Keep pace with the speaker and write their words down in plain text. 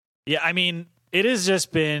Yeah, I mean, it has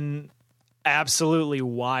just been absolutely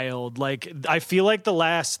wild. Like, I feel like the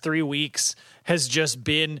last 3 weeks has just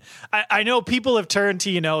been, I know people have turned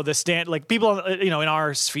to, the stand, like people, in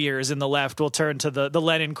our spheres in the left will turn to the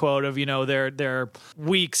Lenin quote of, their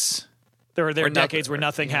weeks. There are decades where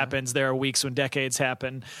nothing happens. There are weeks when decades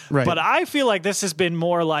happen. Right. But I feel like this has been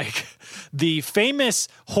more like the famous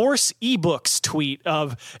horse ebooks tweet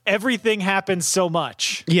of everything happens so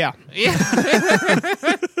much. Yeah.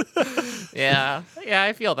 Yeah,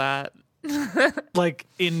 I feel that. Like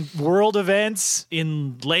in world events,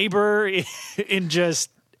 in labor, in just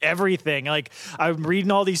everything. Like I'm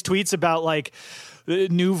reading all these tweets about like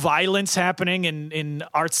new violence happening in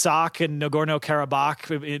Artsakh and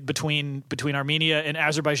Nagorno-Karabakh between Armenia and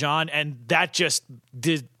Azerbaijan, and that just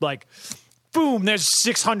did like boom, there's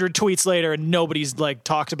 600 tweets later and nobody's like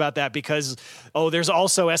talked about that because there's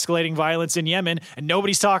also escalating violence in Yemen and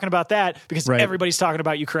nobody's talking about that because everybody's talking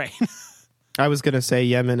about Ukraine. I was going to say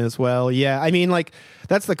Yemen as well. Yeah, I mean, like,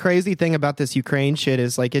 that's the crazy thing about this Ukraine shit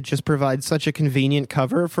is, like, it just provides such a convenient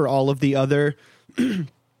cover for all of the other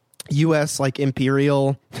U.S., like,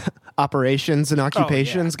 imperial operations and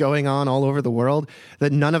occupations going on all over the world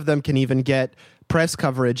that none of them can even get press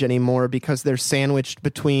coverage anymore because they're sandwiched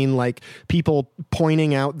between, like, people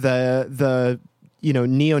pointing out the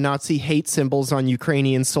neo-Nazi hate symbols on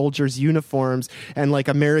Ukrainian soldiers' uniforms and like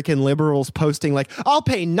American liberals posting like, I'll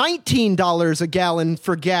pay $19 a gallon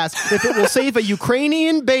for gas if it will save a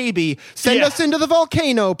Ukrainian baby. Send us into the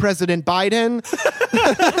volcano, President Biden.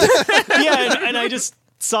 Yeah, and I just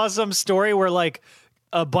saw some story where like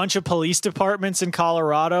a bunch of police departments in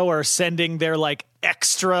Colorado are sending their like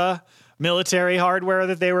extra military hardware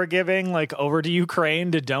that they were giving like over to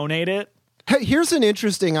Ukraine to donate it. Hey, here's an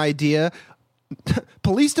interesting idea.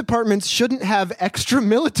 Police departments shouldn't have extra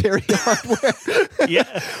military hardware. Yeah.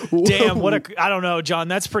 Damn, I don't know, John,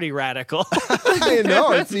 that's pretty radical. I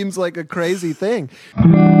know, it seems like a crazy thing.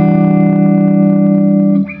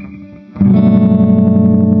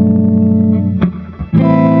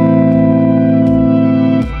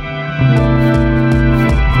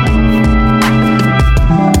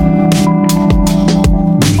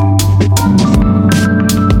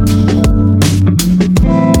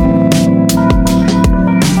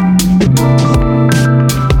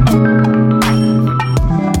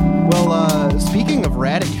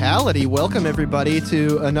 Welcome, everybody,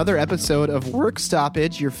 to another episode of Work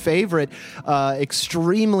Stoppage, your favorite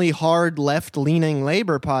extremely hard left-leaning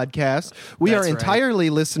labor podcast. We are entirely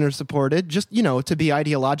listener-supported, just, to be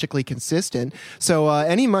ideologically consistent. So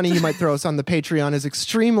any money you might throw us on the Patreon is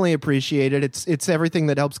extremely appreciated. It's everything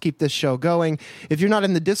that helps keep this show going. If you're not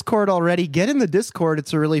in the Discord already, get in the Discord.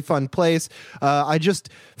 It's a really fun place. I just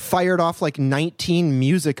fired off like 19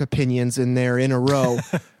 music opinions in there in a row.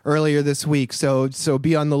 Earlier this week, so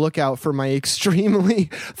be on the lookout for my extremely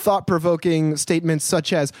thought-provoking statements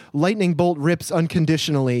such as lightning bolt rips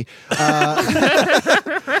unconditionally.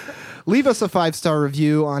 Leave us a 5-star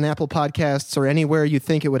review on Apple Podcasts or anywhere you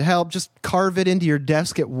think it would help. Just carve it into your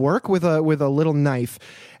desk at work with a little knife.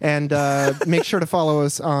 And make sure to follow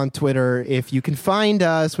us on Twitter if you can find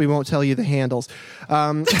us. We won't tell you the handles.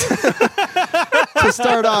 To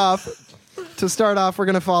start off, we're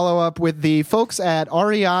going to follow up with the folks at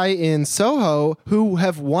REI in Soho who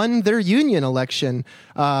have won their union election.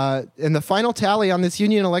 And the final tally on this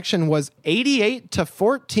union election was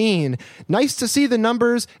 88-14. Nice to see the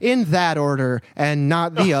numbers in that order and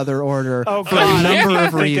not the other order. Oh, for God. a number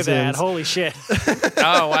of Think reasons. of that. Holy shit.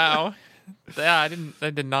 Oh, wow. Yeah, I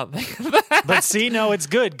did not think of that. But see, no, it's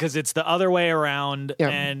good because it's the other way around. Yeah.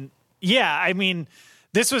 And yeah, I mean,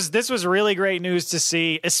 this was really great news to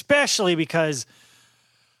see, especially because,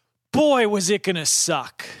 boy, was it going to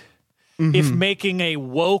suck if making a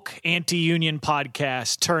woke anti-union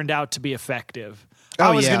podcast turned out to be effective.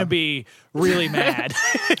 I was going to be really mad.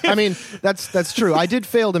 I mean, that's true. I did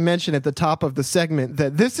fail to mention at the top of the segment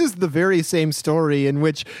that this is the very same story in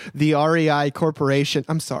which the REI Corporation,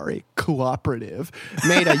 cooperative,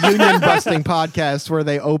 made a union-busting podcast where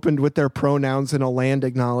they opened with their pronouns and a land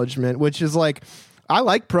acknowledgement, which is like, I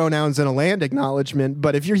like pronouns and a land acknowledgement,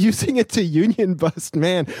 but if you're using it to union bust,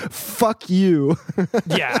 man, fuck you.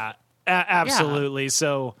 Yeah, absolutely. Yeah.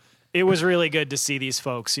 So it was really good to see these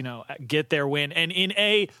folks, get their win. And in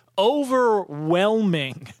a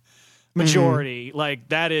overwhelming majority, like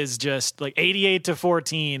that is just like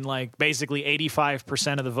 88-14, like basically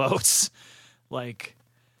 85% of the votes. Like,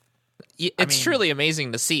 it's truly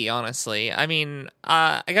amazing to see, honestly. I mean,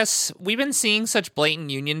 I guess we've been seeing such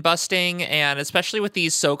blatant union busting, and especially with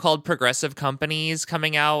these so-called progressive companies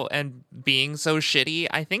coming out and being so shitty,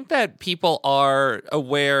 I think that people are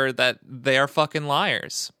aware that they are fucking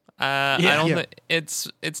liars. I don't.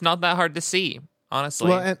 It's not that hard to see, honestly.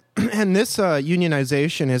 Well, and this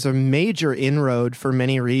unionization is a major inroad for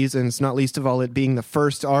many reasons, not least of all it being the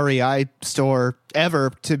first REI store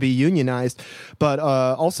ever to be unionized, but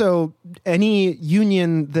also any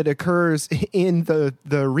union that occurs in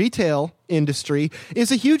the retail industry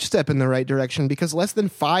is a huge step in the right direction, because less than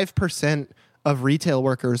 5% of retail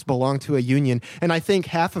workers belong to a union, and I think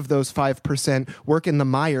half of those 5% work in the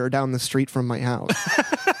Meijer down the street from my house.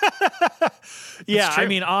 Yeah, I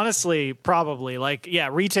mean, honestly, probably. Like, yeah,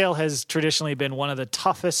 retail has traditionally been one of the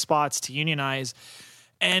toughest spots to unionize.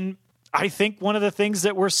 And I think one of the things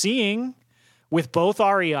that we're seeing with both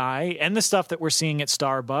REI and the stuff that we're seeing at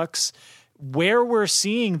Starbucks, where we're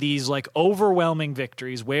seeing these like overwhelming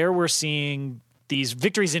victories, where we're seeing these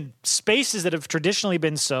victories in spaces that have traditionally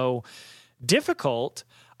been so difficult,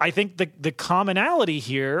 I think the commonality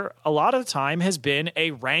here a lot of the time has been a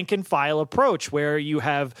rank and file approach, where you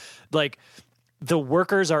have like the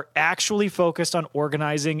workers are actually focused on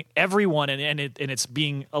organizing everyone, and it's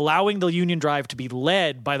being allowing the union drive to be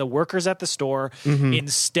led by the workers at the store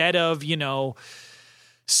instead of, you know,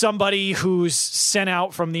 somebody who's sent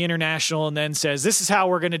out from the international and then says, this is how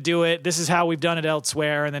we're going to do it, this is how we've done it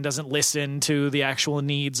elsewhere, and then doesn't listen to the actual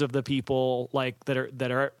needs of the people like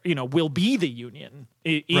that are you know, will be the union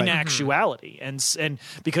in actuality. And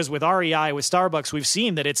because with REI, with Starbucks, we've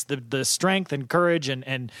seen that it's the strength and courage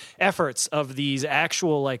and efforts of these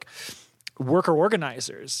actual like worker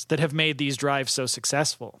organizers that have made these drives so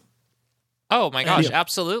successful. Oh my gosh,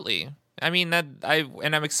 absolutely. I mean,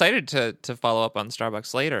 I'm excited to follow up on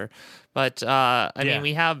Starbucks later, but I mean,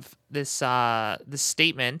 we have this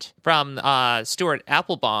statement from Stuart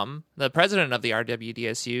Applebaum, the president of the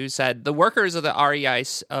RWDSU, said the workers of the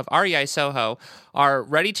REI Soho are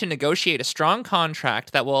ready to negotiate a strong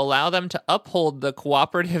contract that will allow them to uphold the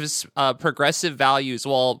cooperative's progressive values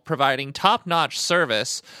while providing top-notch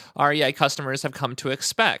service REI customers have come to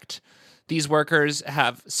expect. These workers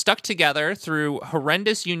have stuck together through a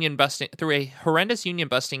horrendous union busting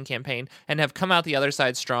campaign and have come out the other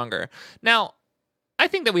side stronger. Now, I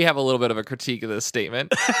think that we have a little bit of a critique of this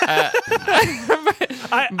statement, but I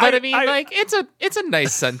mean, it's a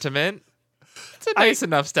nice sentiment. It's a nice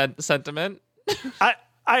enough sentiment.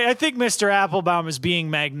 I think Mr. Applebaum is being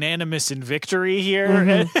magnanimous in victory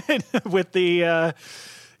here with the.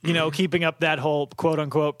 You know, keeping up that whole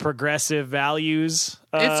quote-unquote progressive values.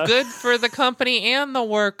 It's good for the company and the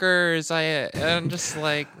workers. I'm just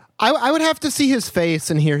like... I would have to see his face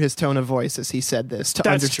and hear his tone of voice as he said this to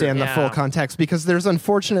understand the full context, because there's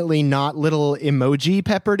unfortunately not little emoji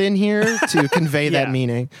peppered in here to convey that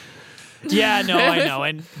meaning. Yeah, no, I know,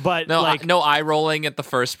 but no eye rolling at the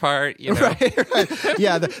first part, you know. Right.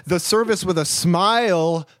 Yeah, the service with a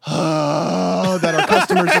smile that our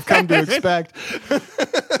customers have come to expect.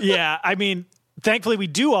 Yeah, I mean, thankfully we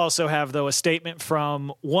do also have, though, a statement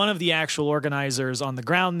from one of the actual organizers on the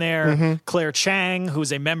ground there, Claire Chang,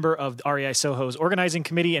 who's a member of REI Soho's organizing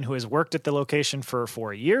committee and who has worked at the location for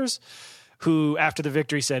 4 years, who, after the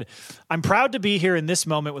victory, said, I'm proud to be here in this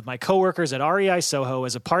moment with my coworkers at REI Soho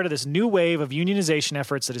as a part of this new wave of unionization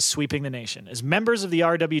efforts that is sweeping the nation. As members of the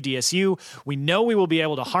RWDSU, we know we will be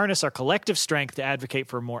able to harness our collective strength to advocate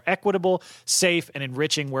for a more equitable, safe, and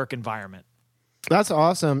enriching work environment. That's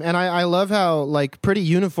awesome. And I love how, like, pretty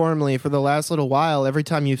uniformly for the last little while, every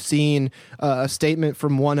time you've seen a statement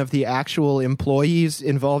from one of the actual employees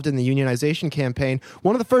involved in the unionization campaign,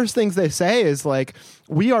 one of the first things they say is, like,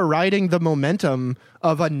 we are riding the momentum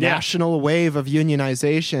of a national wave of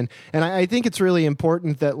unionization. And I think it's really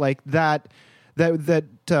important that, like, that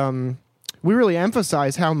we really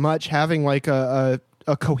emphasize how much having, like,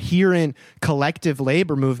 a coherent collective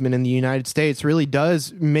labor movement in the United States really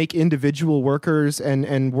does make individual workers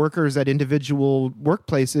and workers at individual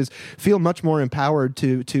workplaces feel much more empowered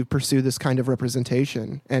to pursue this kind of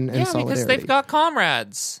representation and solidarity. Because they've got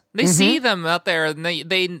comrades. They see them out there, and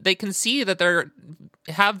they can see that they're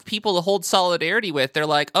have people to hold solidarity with. They're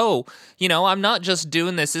like, oh, you know, I'm not just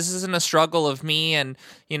doing this. This isn't a struggle of me and,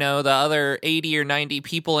 you know, the other 80 or 90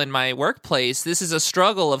 people in my workplace. This is a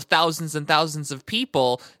struggle of thousands and thousands of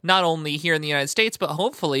people, not only here in the United States, but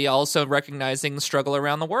hopefully also recognizing the struggle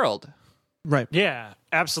around the world. Right. Yeah,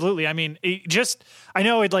 absolutely. I mean, I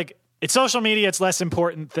know it's social media, it's less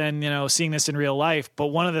important than, you know, seeing this in real life. But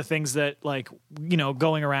one of the things that, like, you know,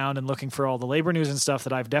 going around and looking for all the labor news and stuff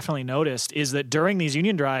that I've definitely noticed is that during these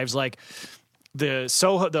union drives, like the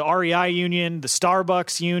REI union, the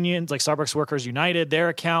Starbucks unions, like Starbucks Workers United, their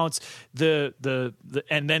accounts,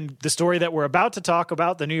 and then the story that we're about to talk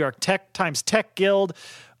about, the New York Times Tech Guild,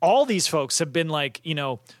 all these folks have been like,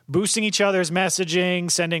 boosting each other's messaging,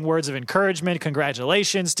 sending words of encouragement,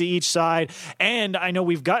 congratulations to each side. And I know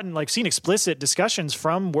we've seen explicit discussions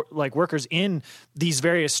from workers in these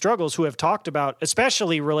various struggles who have talked about,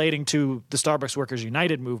 especially relating to the Starbucks Workers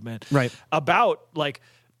United movement, right, about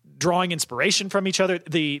drawing inspiration from each other.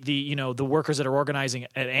 The workers that are organizing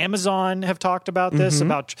at Amazon have talked about this,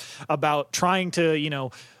 about trying to,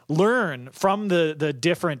 learn from the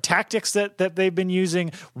different tactics that they've been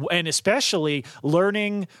using, and especially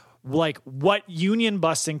learning what union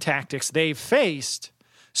busting tactics they've faced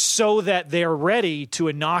so that they're ready to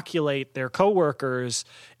inoculate their coworkers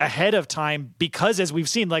ahead of time. Because as we've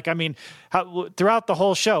seen, throughout the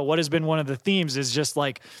whole show, what has been one of the themes is just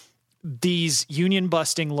these union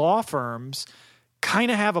busting law firms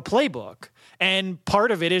kind of have a playbook. And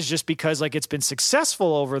part of it is just because it's been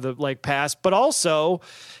successful over the past, but also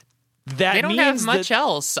that they don't have much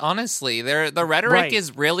else, honestly. The rhetoric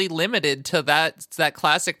is really limited to that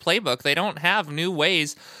classic playbook. They don't have new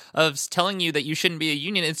ways of telling you that you shouldn't be a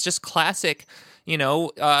union. It's just classic,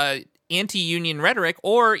 anti-union rhetoric,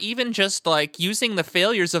 or even just using the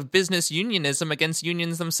failures of business unionism against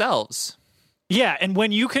unions themselves. Yeah, and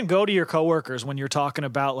when you can go to your coworkers when you're talking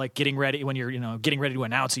about getting ready, when you're getting ready to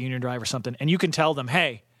announce a union drive or something, and you can tell them,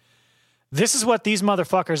 hey, this is what these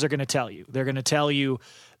motherfuckers are going to tell you. They're going to tell you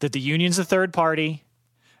that the union's a third party.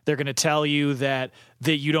 They're going to tell you that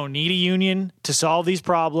you don't need a union to solve these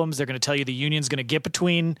problems. They're going to tell you the union's going to get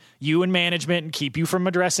between you and management and keep you from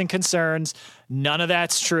addressing concerns. None of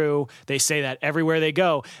that's true. They say that everywhere they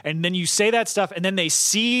go. And then you say that stuff, and then they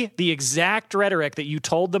see the exact rhetoric that you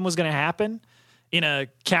told them was going to happen in a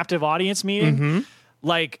captive audience meeting.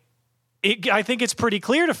 I think it's pretty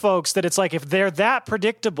clear to folks that it's if they're that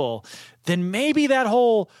predictable, then maybe that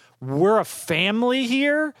whole "we're a family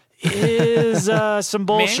here" is some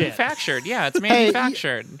bullshit. Manufactured. Yeah, it's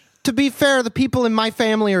manufactured. To be fair, the people in my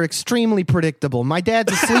family are extremely predictable. My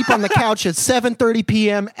dad's asleep on the couch at 7:30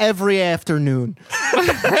 p.m. every afternoon.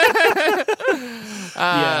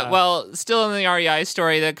 Well, still in the REI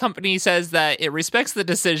story, the company says that it respects the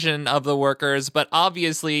decision of the workers, but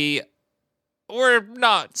obviously we're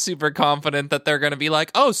not super confident that they're going to be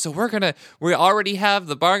we already have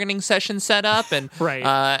the bargaining session set up, and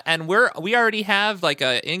and we already have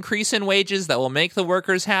a increase in wages that will make the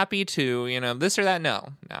workers happy to this or that.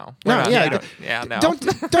 No.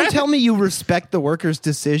 Don't tell me you respect the workers'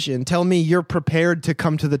 decision. Tell me you're prepared to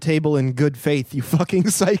come to the table in good faith. You fucking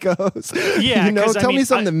psychos. Yeah, tell me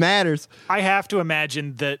something that matters. I have to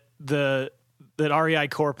imagine that that REI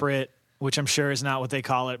corporate, which I'm sure is not what they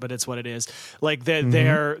call it, but it's what it is.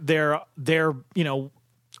 Their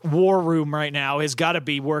war room right now has got to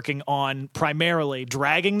be working on primarily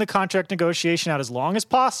dragging the contract negotiation out as long as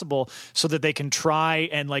possible so that they can try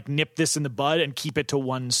and nip this in the bud and keep it to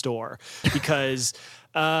one store. Because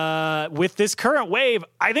with this current wave,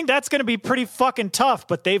 I think that's going to be pretty fucking tough,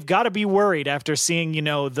 but they've got to be worried after seeing,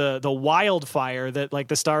 the wildfire that the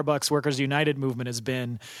Starbucks Workers United movement has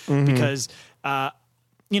been, because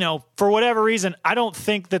for whatever reason, I don't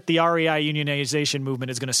think that the REI unionization movement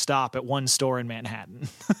is going to stop at one store in Manhattan.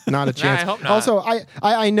 Not a chance. I hope not. Also,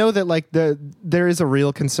 I know that there is a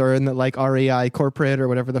real concern that REI corporate or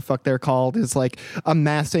whatever the fuck they're called is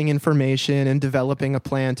amassing information and developing a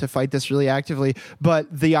plan to fight this really actively. But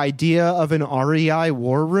the idea of an REI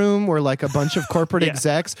war room where a bunch of corporate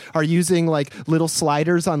execs are using little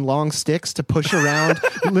sliders on long sticks to push around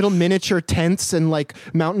little miniature tents and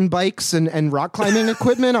mountain bikes and rock climbing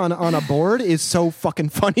equipment on a board is so fucking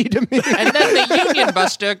funny to me. And then the union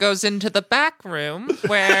buster goes into the back room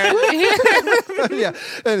where yeah,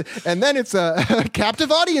 and then it's a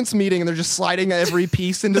captive audience meeting, and they're just sliding every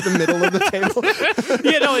piece into the middle of the table.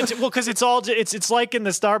 Because it's like in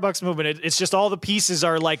the Starbucks movement. It's just all the pieces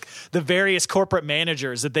are the various corporate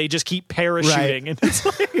managers that they just keep parachuting, and it's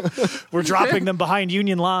we're dropping them behind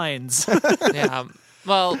union lines. Yeah.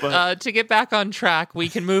 Well, to get back on track, we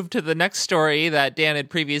can move to the next story that Dan had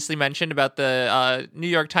previously mentioned about the New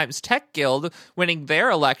York Times Tech Guild winning their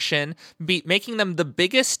election, making them the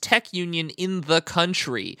biggest tech union in the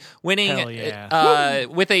country, winning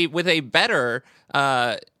with a better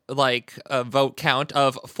vote count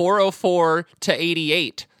of 404 to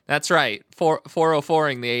 88. That's right,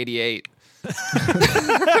 404ing the 88.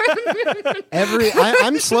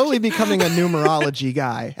 I'm slowly becoming a numerology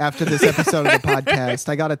guy after this episode of the podcast.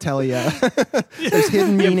 I gotta tell you, there's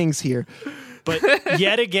hidden meanings here. But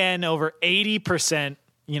yet again, over 80%,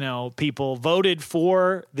 people voted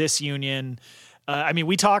for this union.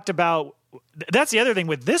 We talked about that's the other thing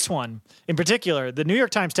with this one in particular, the New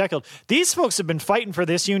York Times Tech Guild. These folks have been fighting for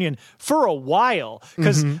this union for a while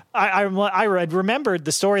because I remembered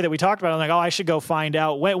the story that we talked about. I'm like, oh, I should go find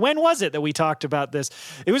out. When was it that we talked about this?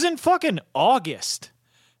 It was in fucking August,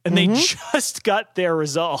 and they just got their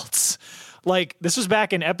results. Like, this was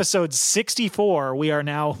back in episode 64. We are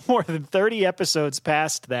now more than 30 episodes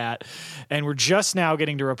past that, and we're just now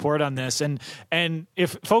getting to report on this. And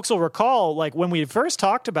if folks will recall, like, when we first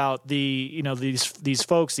talked about these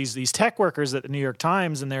folks, these tech workers at the New York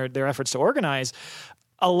Times and their efforts to organize,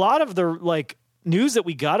 a lot of the, like, news that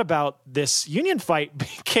we got about this union fight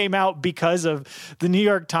came out because of the New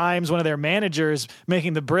York Times, one of their managers,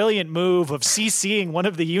 making the brilliant move of CCing one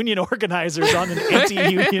of the union organizers on an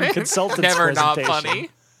anti-union consultant's Never presentation. not funny.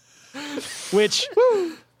 Which,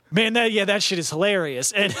 man, that shit is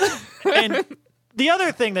hilarious. And the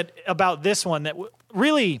other thing about this one that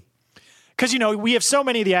really, because, we have so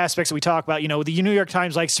many of the aspects that we talk about. The New York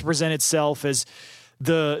Times likes to present itself as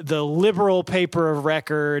the liberal paper of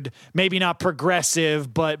record, maybe not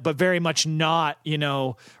progressive, but very much not,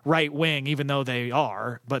 right wing, even though they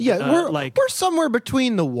are. But yeah, we're somewhere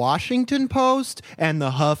between the Washington Post and the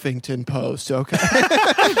Huffington Post. Okay.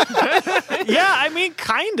 Yeah, I mean,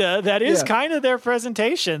 kinda. That is kind of their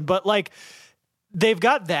presentation, but like they've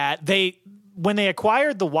got that. When they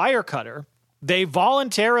acquired the Wirecutter, they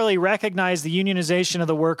voluntarily recognized the unionization of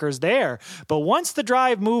the workers there. But once the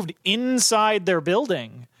drive moved inside their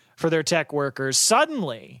building for their tech workers,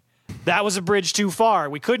 suddenly that was a bridge too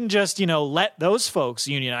far. We couldn't just, let those folks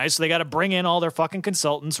unionize. So they got to bring in all their fucking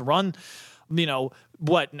consultants, run,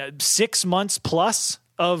 6 months plus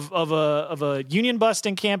of a union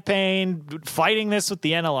busting campaign, fighting this with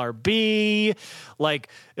the NLRB,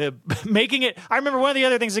 making it. I remember one of the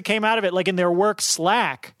other things that came out of it, like in their work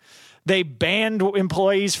Slack, they banned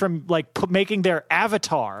employees from making their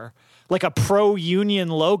avatar like a pro-union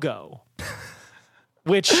logo,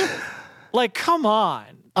 which, come on.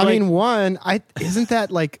 I mean, isn't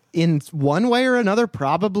that in one way or another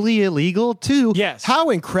probably illegal? Two, yes. How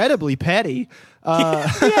incredibly petty.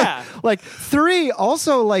 Yeah. 3,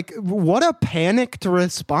 also, what a panicked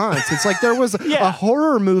response. It's like there was a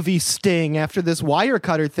horror movie sting after this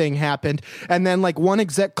Wirecutter thing happened, and then one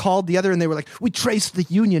exec called the other and they were like, we traced the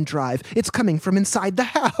union drive. It's coming from inside the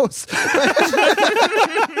house.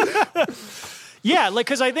 Yeah,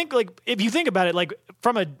 because I think, if you think about it,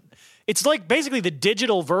 it's basically the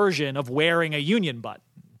digital version of wearing a union button.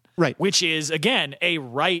 Right. Which is, again, a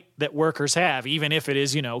right that workers have, even if it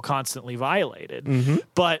is, constantly violated. Mm-hmm.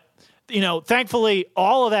 But, thankfully,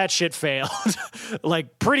 all of that shit failed,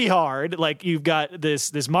 pretty hard. You've got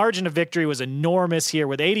this margin of victory was enormous here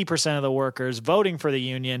with 80% of the workers voting for the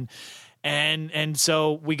union. And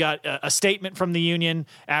so we got a statement from the union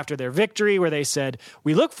after their victory where they said,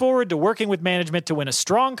 we look forward to working with management to win a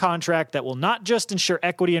strong contract that will not just ensure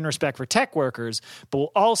equity and respect for tech workers, but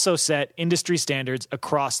will also set industry standards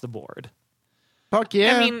across the board. Fuck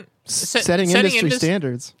yeah. I mean, setting industry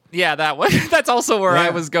standards. Yeah, that's also where I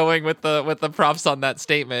was going with the props on that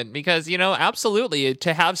statement, because absolutely,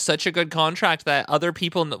 to have such a good contract that other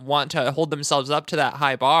people want to hold themselves up to that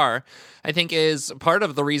high bar, I think is part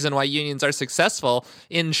of the reason why unions are successful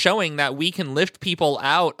in showing that we can lift people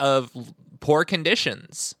out of poor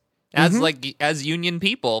conditions as union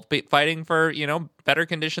people fighting for better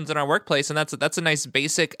conditions in our workplace, and that's a nice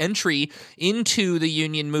basic entry into the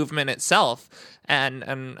union movement itself. And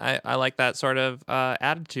I like that sort of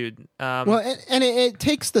attitude. It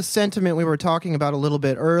takes the sentiment we were talking about a little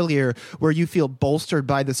bit earlier, where you feel bolstered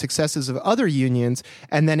by the successes of other unions,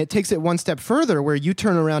 and then it takes it one step further, where you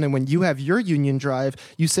turn around and when you have your union drive,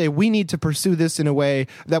 you say, we need to pursue this in a way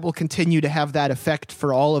that will continue to have that effect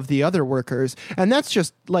for all of the other workers. And that's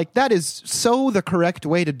just, that is so the correct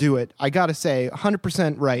way to do it. I gotta say,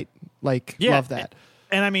 100% right. Love that.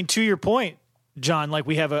 And I mean, to your point, John,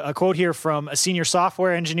 we have a quote here from a senior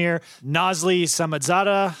software engineer, Nazli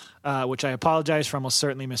Samadzada, which I apologize for almost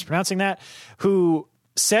certainly mispronouncing that, who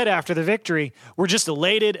said after the victory, we're just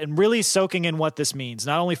elated and really soaking in what this means,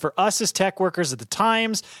 not only for us as tech workers at the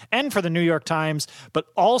Times and for the New York Times, but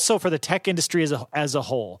also for the tech industry as a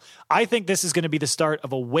whole. I think this is going to be the start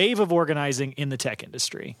of a wave of organizing in the tech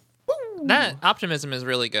industry. That optimism is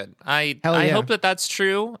really good. I hope that that's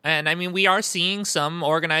true. And I mean, we are seeing some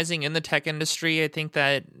organizing in the tech industry. I think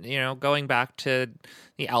that, going back to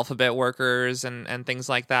the Alphabet workers and things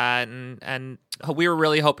like that. And we were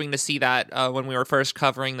really hoping to see that when we were first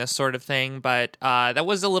covering this sort of thing. But that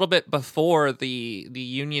was a little bit before the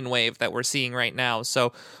union wave that we're seeing right now.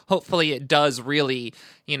 So hopefully it does really,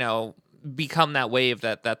 become that wave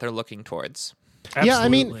that they're looking towards. Absolutely. Yeah, I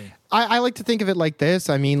mean, I like to think of it like this.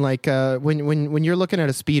 I mean, like when you're looking at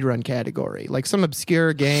a speedrun category, like some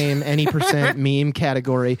obscure game, any percent meme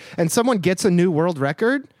category, and someone gets a new world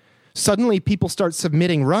record, suddenly people start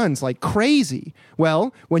submitting runs like crazy.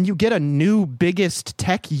 Well, when you get a new biggest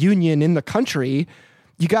tech union in the country,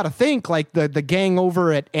 you got to think like the gang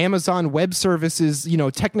over at Amazon Web Services,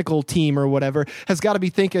 technical team or whatever has got to be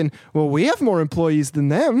thinking, well, we have more employees than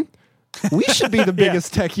them. We should be the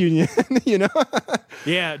biggest tech union,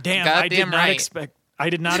 Yeah, damn. I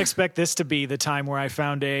did not expect this to be the time where I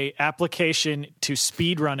found a application to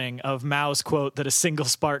speedrunning of Mao's quote that a single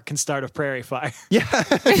spark can start a prairie fire. Yeah.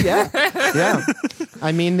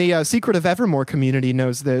 I mean, the Secret of Evermore community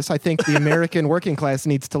knows this. I think the American working class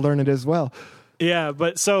needs to learn it as well. Yeah,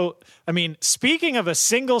 but so, I mean, speaking of a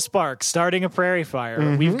single spark starting a prairie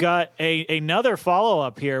fire, we've got another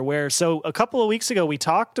follow-up here where, so a couple of weeks ago, we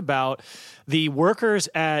talked about the workers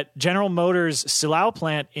at General Motors Silao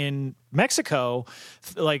plant in Mexico,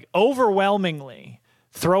 like overwhelmingly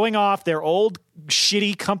throwing off their old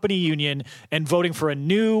shitty company union and voting for a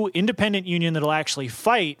new independent union that'll actually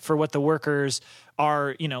fight for what the workers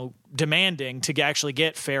are, demanding to actually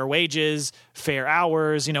get fair wages, fair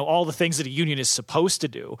hours, all the things that a union is supposed to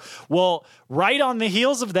do. Well, right on the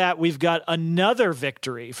heels of that, we've got another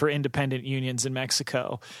victory for independent unions in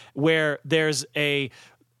Mexico, where there's a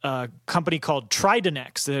company called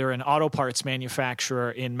Tridonex. They're an auto parts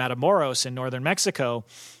manufacturer in Matamoros in northern Mexico,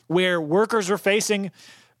 where workers were facing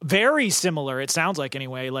very similar, it sounds like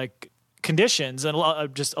anyway, like conditions. And a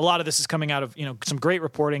lot of this is coming out of, some great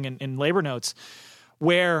reporting in labor notes,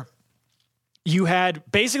 where you had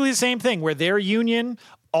basically the same thing, where their union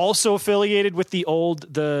also affiliated with the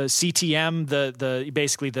CTM,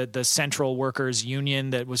 the Central Workers Union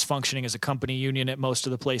that was functioning as a company union at most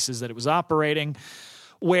of the places that it was operating,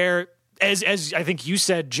 where as I think you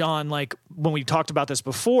said, John, like when we talked about this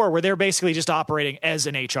before, where they're basically just operating as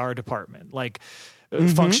an HR department, like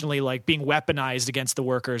functionally like being weaponized against the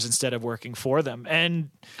workers instead of working for them. And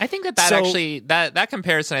I think that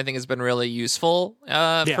comparison I think has been really useful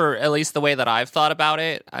for at least the way that I've thought about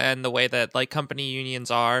it and the way that like company unions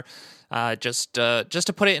are. Just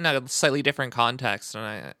to put it in a slightly different context,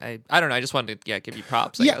 and I don't know. I just wanted to give you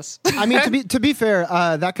props. I guess. I mean, to be fair,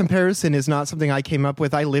 that comparison is not something I came up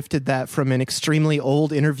with. I lifted that from an extremely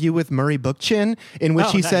old interview with Murray Bookchin, in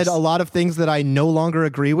which he said a lot of things that I no longer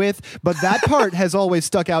agree with. But that part has always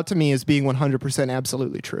stuck out to me as being 100%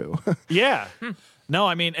 absolutely true. Yeah. No,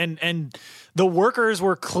 I mean, and the workers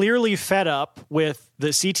were clearly fed up with the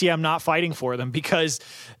CTM not fighting for them because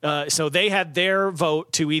so they had their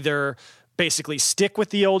vote to either basically stick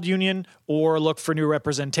with the old union or look for new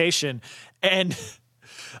representation. And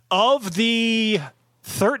of the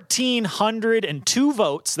 1,302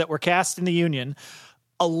 votes that were cast in the union,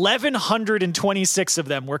 1,126 of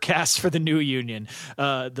them were cast for the new union,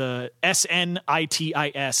 the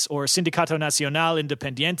SNITIS, or Sindicato Nacional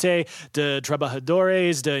Independiente de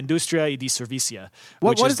Trabajadores de Industria y de Servicia.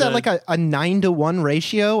 What is that, like a 9-to-1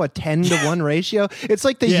 ratio, a 10-to-1 ratio? It's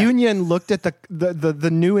like the union looked at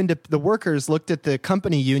the workers looked at the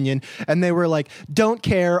company union, and they were like, don't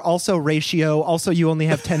care, also ratio, also you only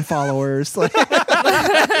have 10 followers.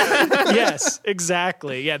 Yes,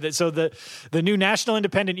 exactly. Yeah, so the new National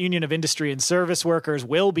Independent Union of Industry and Service Workers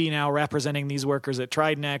will be now representing these workers at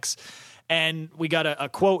Tridonex. And we got a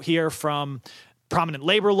quote here from prominent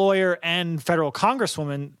labor lawyer and federal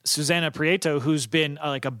congresswoman Susana Prieto, who's been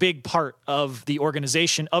like a big part of the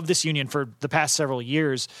organization of this union for the past several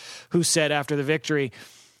years, who said after the victory,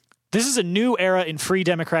 "This is a new era in free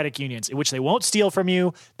democratic unions in which they won't steal from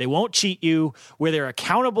you, they won't cheat you, where they're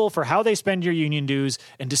accountable for how they spend your union dues,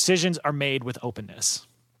 and decisions are made with openness."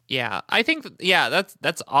 Yeah, I think,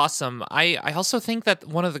 that's awesome. I also think that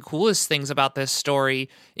one of the coolest things about this story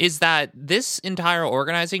is that this entire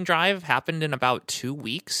organizing drive happened in about 2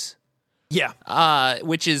 weeks. Yeah.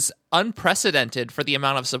 Which is unprecedented for the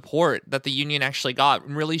amount of support that the union actually got,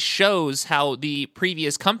 and really shows how the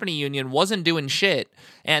previous company union wasn't doing shit,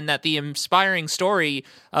 and that the inspiring story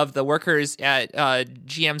of the workers at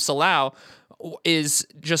GM Silao is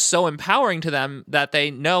just so empowering to them that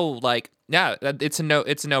they know, like, yeah, it's a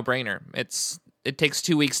no-brainer. It takes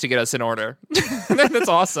 2 weeks to get us in order. That's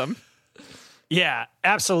awesome. Yeah,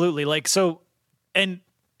 absolutely. Like, so, and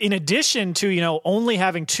in addition to, only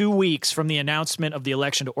having 2 weeks from the announcement of the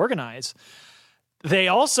election to organize, they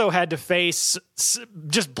also had to face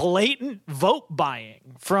just blatant vote buying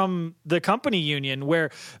from the company union,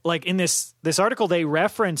 where like in this article, they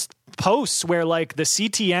referenced posts where like the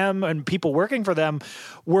CTM and people working for them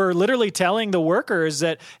were literally telling the workers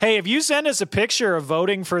that, hey, if you send us a picture of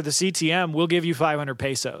voting for the CTM, we'll give you 500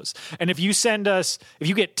 pesos. And if you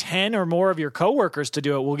get 10 or more of your coworkers to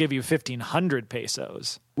do it, we'll give you 1,500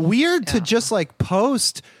 pesos. Weird to just like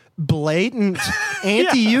post blatant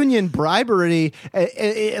anti-union bribery,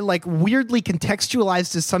 like weirdly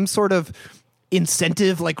contextualized as some sort of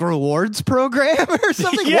incentive, like rewards program or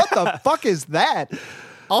something. What the fuck is that?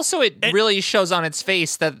 Also, it really shows on its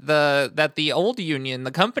face that the old union,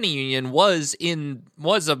 the company union, was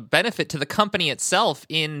a benefit to the company itself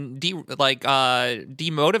in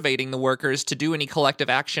demotivating the workers to do any collective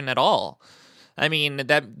action at all. I mean,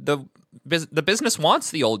 that the business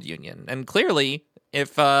wants the old union, and clearly,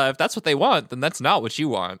 if that's what they want, then that's not what you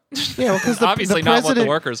want. Yeah, because obviously not what the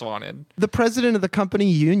workers wanted. The president of the company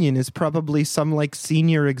union is probably some like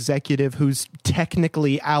senior executive who's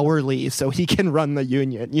technically hourly, so he can run the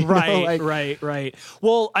union. Right.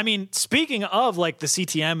 Well, I mean, speaking of like the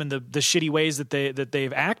CTM and the shitty ways that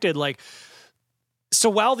they've acted, like. So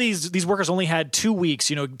while these workers only had 2 weeks,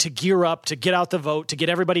 to gear up, to get out the vote, to get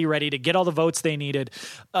everybody ready, to get all the votes they needed,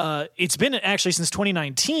 it's been actually since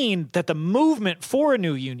 2019 that the movement for a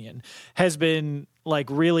new union has been like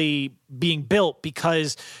really being built,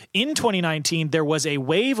 because in 2019 there was a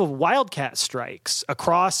wave of wildcat strikes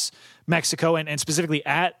across Mexico and specifically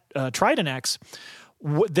at Trident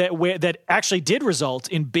that actually did result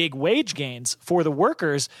in big wage gains for the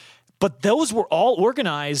workers. But those were all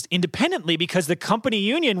organized independently because the company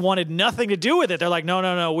union wanted nothing to do with it. They're like,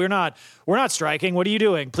 no, we're not striking. What are you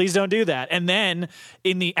doing? Please don't do that. And then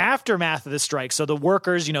in the aftermath of the strike, so the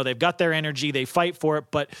workers, they've got their energy, they fight for it,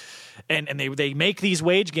 but and they make these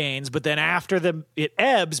wage gains, but then after it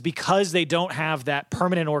ebbs because they don't have that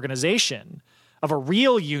permanent organization of a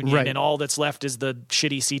real union, right, and all that's left is the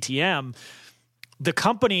shitty CTM. The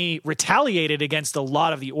company retaliated against a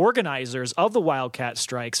lot of the organizers of the wildcat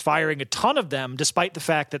strikes, firing a ton of them, despite the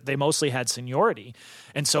fact that they mostly had seniority.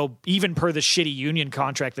 And so even per the shitty union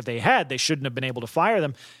contract that they had, they shouldn't have been able to fire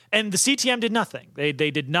them. And the CTM did nothing. They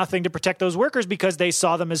did nothing to protect those workers because they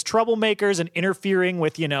saw them as troublemakers and interfering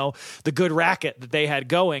with, the good racket that they had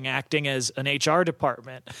going, acting as an HR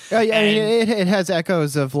department. I mean, it has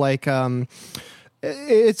echoes of like...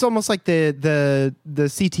 It's almost like the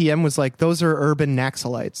CTM was like, those are urban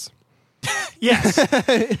Naxalites. Yes.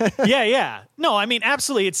 Yeah. No, I mean,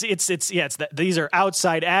 absolutely. These are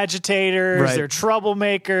outside agitators. Right. They're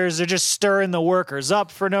troublemakers. They're just stirring the workers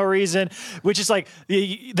up for no reason, which is like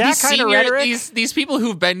that kind of rhetoric. These people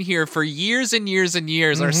who've been here for years and years and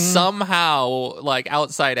years are somehow like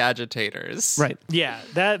outside agitators. Right. Yeah.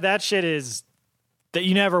 That shit is... that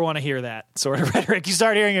you never want to hear that sort of rhetoric. You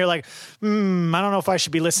start hearing, you're like, I don't know if I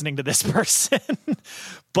should be listening to this person.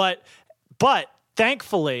 But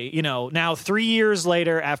thankfully, now 3 years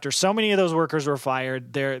later, after so many of those workers were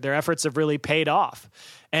fired, their efforts have really paid off.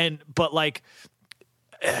 But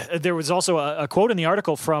there was also a quote in the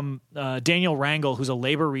article from Daniel Rangel, who's a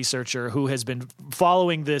labor researcher who has been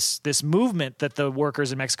following this movement that the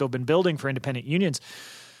workers in Mexico have been building for independent unions,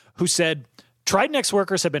 who said, Trident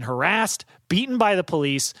workers have been harassed, beaten by the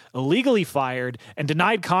police, illegally fired, and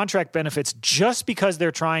denied contract benefits just because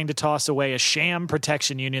they're trying to toss away a sham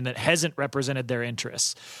protection union that hasn't represented their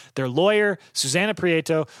interests. Their lawyer, Susana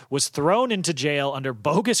Prieto, was thrown into jail under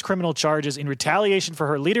bogus criminal charges in retaliation for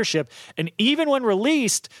her leadership, and even when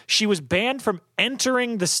released, she was banned from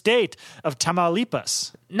entering the state of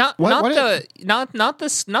Tamaulipas. Not the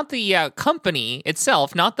company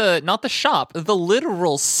itself, not the shop, the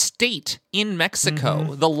literal state in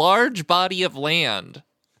Mexico, the large body of land.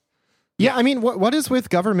 Yeah, I mean, what is with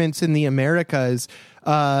governments in the Americas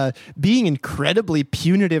being incredibly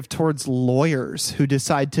punitive towards lawyers who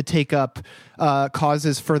decide to take up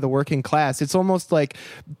causes for the working class? It's almost like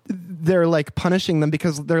they're like punishing them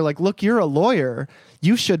because they're like, look, you're a lawyer.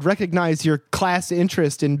 You should recognize your class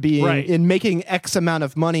interest in being in making X amount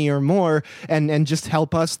of money or more, and just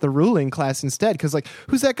help us, the ruling class, instead. Because like,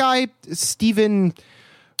 who's that guy, Steven?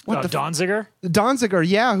 Donziger? Donziger,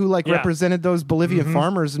 yeah, who represented those Bolivian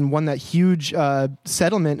farmers and won that huge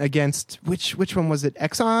settlement against which one was it?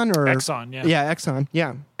 Exxon or Exxon? Yeah, yeah, Exxon,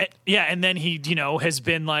 yeah, yeah. And then he, has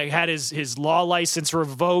been had his law license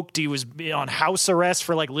revoked. He was on house arrest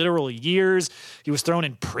for literal years. He was thrown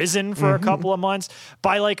in prison for a couple of months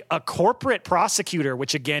by a corporate prosecutor,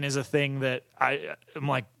 which again is a thing that I'm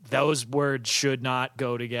like, those words should not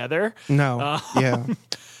go together. No, yeah,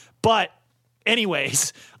 but.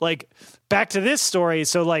 Anyways, back to this story.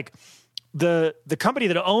 So the company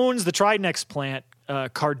that owns the Tridnex plant,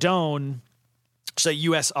 Cardone, it's a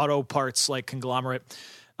U.S. auto parts like conglomerate,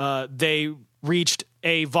 they reached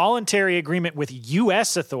a voluntary agreement with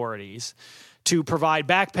U.S. authorities to provide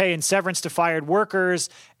back pay and severance to fired workers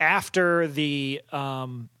after the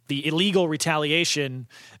illegal retaliation.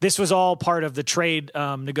 This was all part of the trade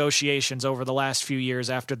negotiations over the last few years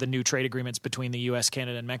after the new trade agreements between the U.S.,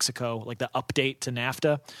 Canada, and Mexico, like the update to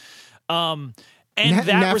NAFTA. And that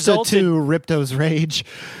NAFTA resulted to Ripto's rage.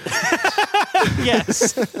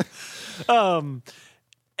 Yes.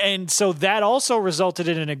 And so that also resulted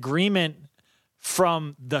in an agreement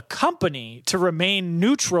from the company to remain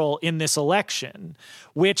neutral in this election,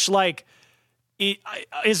 which like it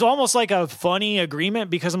is almost like a funny agreement,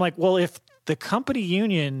 because I'm like, well, if the company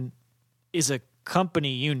union is a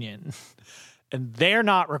company union and they're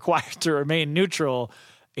not required to remain neutral,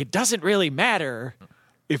 it doesn't really matter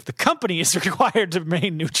if the company is required to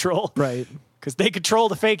remain neutral. Right. Because they control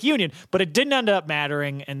the fake union. But it didn't end up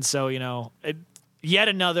mattering. And so, yet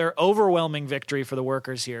another overwhelming victory for the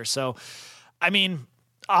workers here. So, I mean,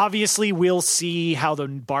 obviously we'll see how the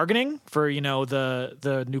bargaining for,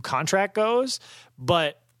 the new contract goes.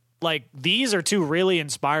 But like, these are two really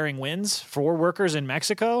inspiring wins for workers in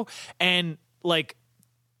Mexico. And like,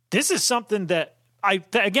 this is something that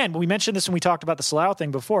again, we mentioned this when we talked about the Silao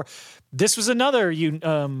thing before. This was another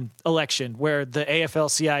election where the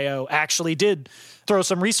AFL-CIO actually did throw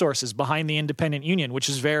some resources behind the independent union, which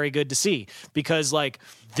is very good to see, because like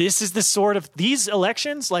this is the sort of these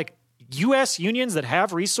elections, like U.S. unions that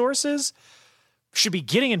have resources should be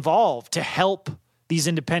getting involved to help these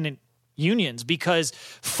independent unions, because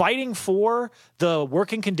fighting for the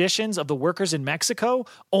working conditions of the workers in Mexico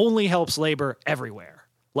only helps labor everywhere.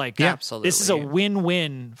 Like, absolutely. This is a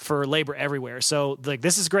win-win for labor everywhere. So, like,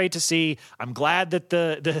 this is great to see. I'm glad that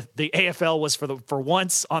the AFL was for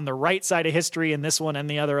once on the right side of history in this one and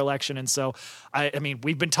the other election. And so, I mean,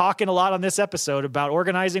 we've been talking a lot on this episode about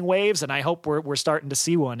organizing waves, and I hope we're starting to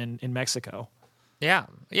see one in Mexico. Yeah,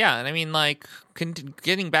 and I mean, like,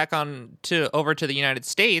 getting back over to the United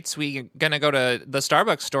States, we're gonna go to the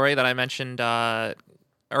Starbucks story that I mentioned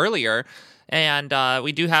earlier. And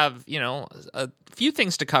we do have, a few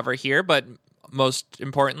things to cover here, but most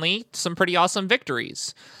importantly, some pretty awesome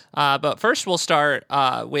victories. But first, we'll start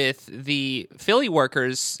with the Philly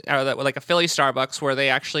workers, like a Philly Starbucks, where they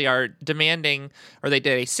actually are demanding, or they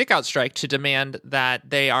did a sick-out strike to demand that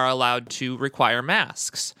they are allowed to require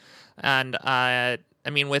masks. And I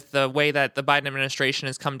mean, with the way that the Biden administration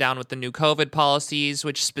has come down with the new COVID policies,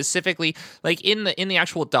 which specifically, like in the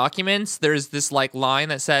actual documents, there's this like line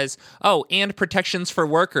that says, "Oh, and protections for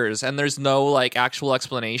workers," and there's no like actual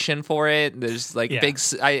explanation for it. There's like big.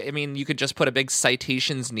 I mean, you could just put a big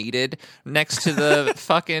citations needed next to the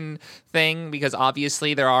fucking thing, because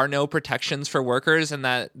obviously there are no protections for workers, and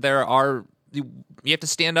that you have to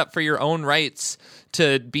stand up for your own rights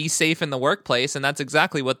to be safe in the workplace, and that's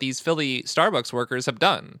exactly what these Philly Starbucks workers have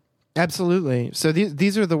done. Absolutely. So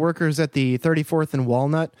these are the workers at the 34th and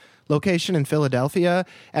Walnut location in Philadelphia,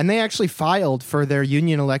 and they actually filed for their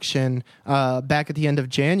union election back at the end of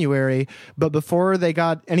January. But before they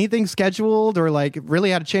got anything scheduled or like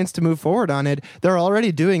really had a chance to move forward on it, they're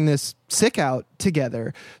already doing this sick out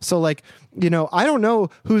together. So like, I don't know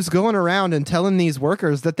who's going around and telling these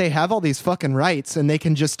workers that they have all these fucking rights and they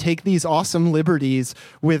can just take these awesome liberties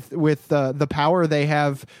with the power they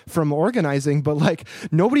have from organizing. But like,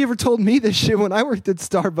 nobody ever told me this shit when I worked at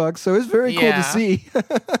Starbucks, so it's very cool to see.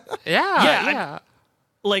 Yeah.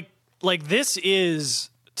 Like this is,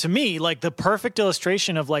 to me, like the perfect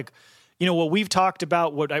illustration of like, what we've talked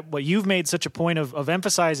about, what you've made such a point of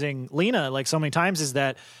emphasizing, Lena, like so many times, is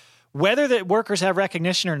that whether the workers have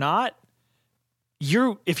recognition or not,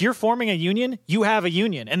 if you're forming a union, you have a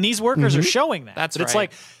union, and these workers are showing that. That's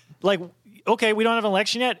right. It's like, okay, we don't have an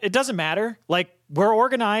election yet. It doesn't matter. Like, we're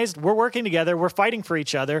organized, we're working together, we're fighting for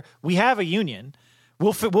each other. We have a union.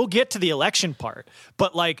 We'll get to the election part,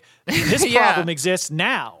 but like this problem exists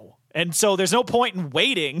now, and so there's no point in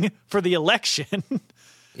waiting for the election.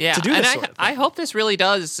 Yeah, to do this and I hope this really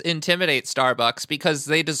does intimidate Starbucks, because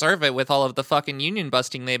they deserve it with all of the fucking union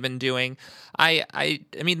busting they've been doing. I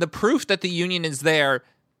mean, the proof that the union is there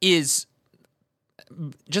is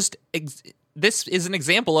just this is an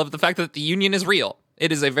example of the fact that the union is real.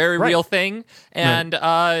 It is a very real thing, and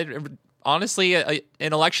honestly, an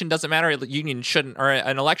election doesn't matter. A union shouldn't, or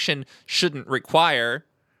an election shouldn't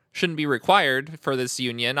be required for this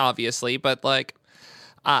union, obviously, but like.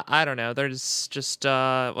 I don't know. There's just,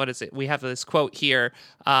 what is it? We have this quote here.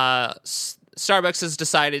 Starbucks has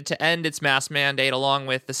decided to end its mask mandate along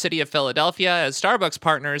with the city of Philadelphia. As Starbucks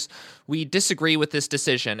partners, we disagree with this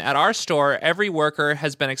decision. At our store, every worker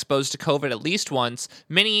has been exposed to COVID at least once,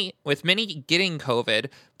 many getting COVID,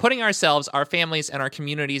 putting ourselves, our families, and our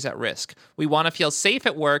communities at risk. We want to feel safe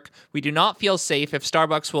at work. We do not feel safe if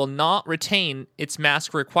Starbucks will not retain its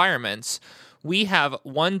mask requirements. We have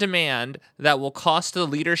one demand that will cost the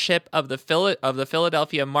leadership of the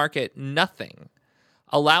Philadelphia market nothing.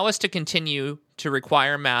 Allow us to continue to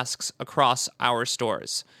require masks across our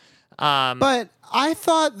stores. But I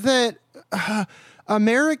thought that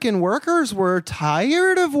American workers were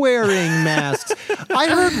tired of wearing masks. I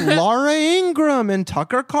heard Laura Ingraham and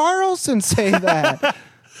Tucker Carlson say that.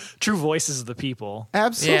 True voices of the people.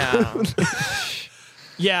 Absolutely.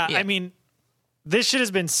 Yeah, I mean, this shit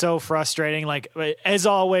has been so frustrating. Like, as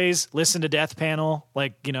always, listen to Death Panel,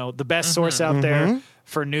 like, you know, the best source out there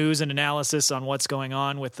for news and analysis on what's going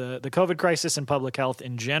on with the COVID crisis and public health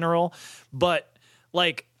in general. But,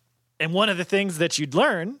 like, and one of the things that you'd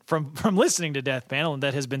learn from listening to Death Panel, and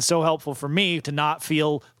that has been so helpful for me to not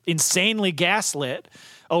feel insanely gaslit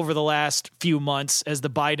over the last few months as the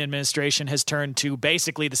Biden administration has turned to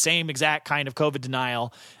basically the same exact kind of COVID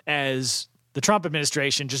denial as the Trump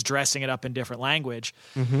administration, just dressing it up in different language,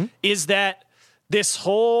 is that this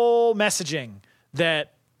whole messaging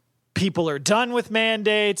that people are done with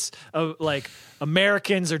mandates, like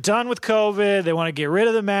Americans are done with COVID, they want to get rid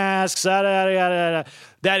of the masks, that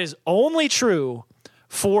is only true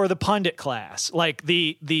for the pundit class, like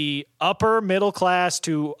the upper middle class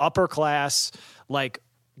to upper class, like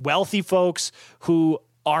wealthy folks who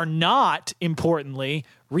are not, importantly,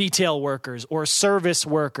 retail workers or service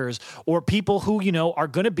workers or people who, you know, are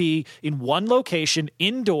going to be in one location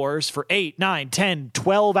indoors for 8, 9, 10,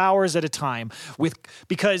 12 hours at a time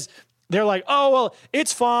because they're like, oh, well,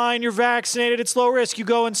 it's fine. You're vaccinated. It's low risk. You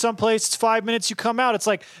go in someplace. It's 5 minutes. You come out. It's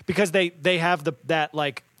like because they have that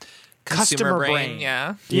like customer brain.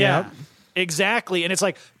 Yeah, exactly. And it's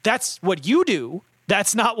like, that's what you do.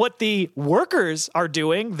 That's not what the workers are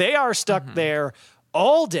doing. They are stuck there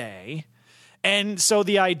all day. And so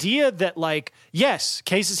the idea that, like, yes,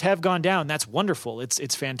 cases have gone down, that's wonderful.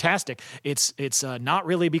 It's fantastic. It's not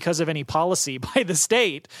really because of any policy by the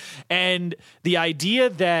state. And the idea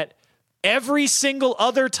that every single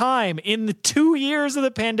other time in the 2 years of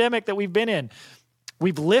the pandemic that we've been in,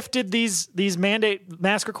 we've lifted these mandate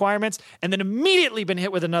mask requirements and then immediately been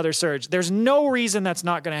hit with another surge. There's no reason that's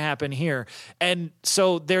not going to happen here. And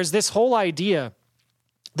so there's this whole idea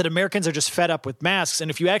that Americans are just fed up with masks. And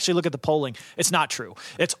if you actually look at the polling, it's not true.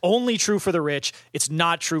 It's only true for the rich. It's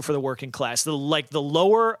not true for the working class. The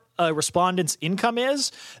lower respondents' income is,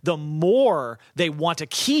 the more they want to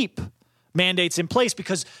keep mandates in place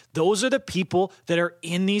because those are the people that are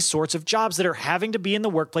in these sorts of jobs that are having to be in the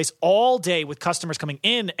workplace all day with customers coming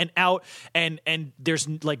in and out. And there's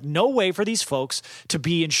like no way for these folks to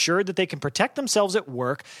be ensured that they can protect themselves at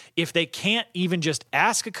work if they can't even just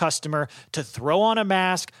ask a customer to throw on a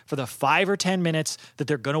mask for the 5 or 10 minutes that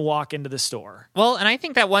they're going to walk into the store. Well, and I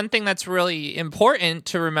think that one thing that's really important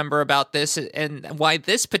to remember about this and why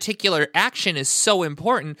this particular action is so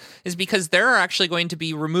important is because there are actually going to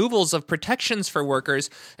be removals of protections for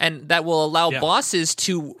workers, and that will allow bosses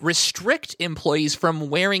to restrict employees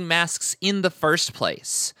from wearing masks in the first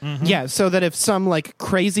place. Yeah, so that if some like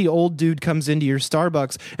crazy old dude comes into your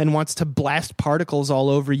Starbucks and wants to blast particles all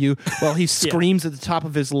over you while he screams at the top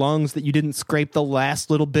of his lungs that you didn't scrape the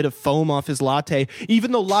last little bit of foam off his latte,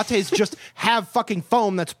 even though lattes just have fucking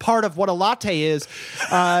foam, that's part of what a latte is,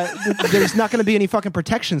 there's not going to be any fucking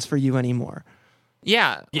protections for you anymore.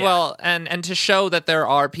 Yeah, well, and to show that there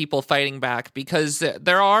are people fighting back, because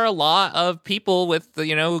there are a lot of people with,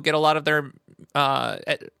 you know, who get a lot of their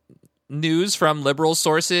news from liberal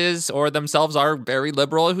sources or themselves are very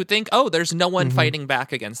liberal who think, oh, there's no one fighting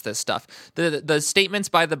back against this stuff. The statements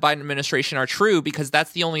by the Biden administration are true because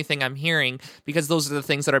that's the only thing I'm hearing, because those are the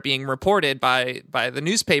things that are being reported by the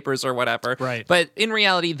newspapers or whatever. Right. But in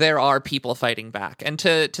reality, there are people fighting back. And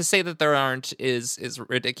to say that there aren't is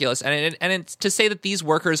ridiculous. And it's to say that these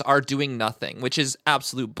workers are doing nothing, which is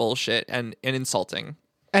absolute bullshit and insulting.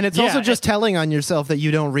 And it's also just telling on yourself that you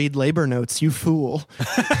don't read labor notes, you fool.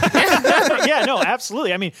 Yeah, no,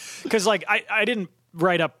 absolutely. I mean, because like I didn't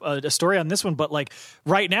write up a story on this one, but like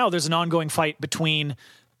right now there's an ongoing fight between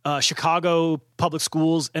Chicago public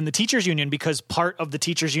schools and the teachers union, because part of the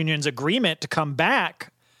teachers union's agreement to come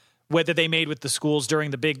back, whether they made with the schools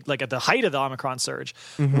during the big, like at the height of the Omicron surge,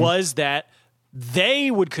 was that they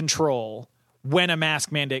would control when a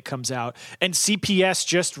mask mandate comes out. And CPS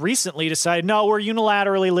just recently decided, no, we're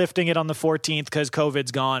unilaterally lifting it on the 14th because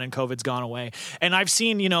COVID's gone and COVID's gone away. And I've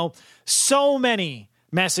seen, so many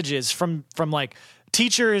messages from like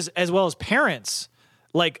teachers as well as parents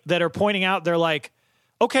like that are pointing out, they're like,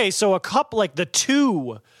 okay, so a couple, like the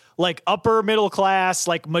two like upper middle class,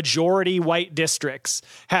 like majority white districts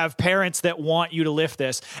have parents that want you to lift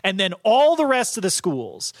this. And then all the rest of the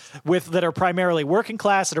schools that are primarily working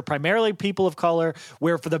class, that are primarily people of color,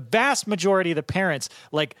 where for the vast majority of the parents,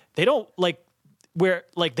 like they don't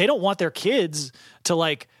want their kids to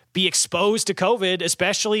like be exposed to COVID,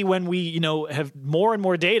 especially when we, have more and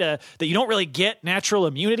more data that you don't really get natural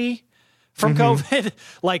immunity from COVID.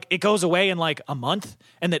 Like it goes away in like a month,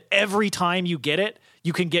 and that every time you get it,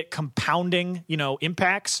 you can get compounding,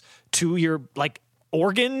 impacts to your like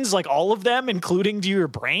organs, like all of them, including to your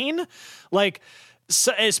brain. Like,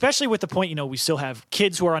 so, especially with the point, we still have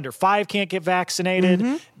kids who are under 5 can't get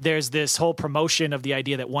vaccinated. There's this whole promotion of the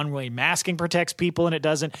idea that one-way masking protects people and it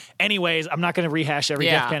doesn't. Anyways, I'm not going to rehash every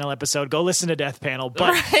Death Panel episode. Go listen to Death Panel.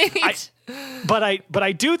 But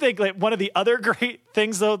I do think that one of the other great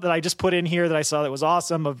things though that I just put in here that I saw that was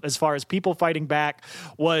awesome as far as people fighting back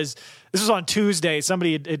was, this was on Tuesday.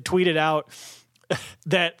 Somebody had tweeted out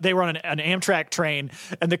that they were on an Amtrak train,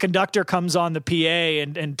 and the conductor comes on the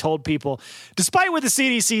PA and told people, despite what the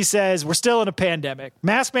CDC says, we're still in a pandemic.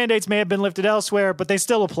 Mask mandates may have been lifted elsewhere, but they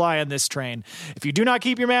still apply on this train. If you do not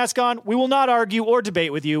keep your mask on, we will not argue or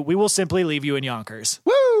debate with you. We will simply leave you in Yonkers.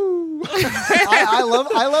 Woo! I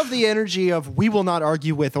love the energy of we will not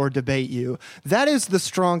argue with or debate you. That is the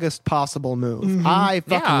strongest possible move. I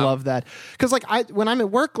fucking love that. Because like when I'm at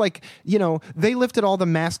work, like, they lifted all the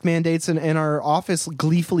mask mandates and our office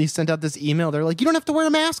gleefully sent out this email. They're like, you don't have to wear a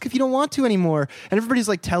mask if you don't want to anymore. And everybody's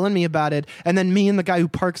like telling me about it. And then me and the guy who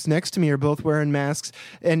parks next to me are both wearing masks.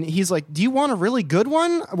 And he's like, do you want a really good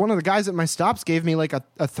one? One of the guys at my stops gave me like a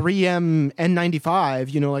 3M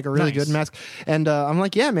N95, like a really good mask. And I'm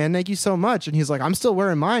like, yeah, man, thank you so much. And he's like, I'm still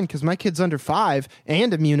wearing mine because my kid's under 5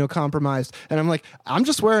 and immunocompromised. And I'm like, I'm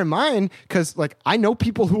just wearing mine because like I know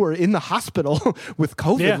people who are in the hospital with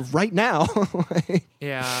COVID right now.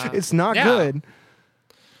 It's not good.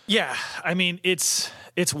 Yeah, I mean, it's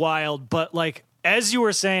wild, but like as you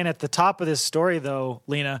were saying at the top of this story, though,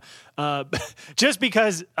 Lena, just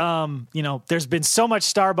because there's been so much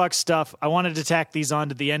Starbucks stuff, I wanted to tack these on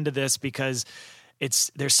to the end of this because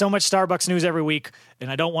there's so much Starbucks news every week,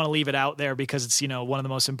 and I don't want to leave it out there because it's one of the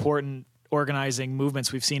most important organizing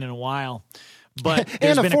movements we've seen in a while. But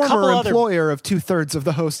there's and been a former couple employer of 2/3 of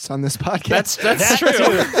the hosts on this podcast. That's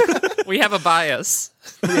true. We have a bias.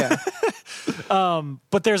 Yeah.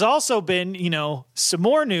 But there's also been, some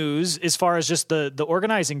more news as far as just the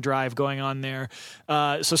organizing drive going on there.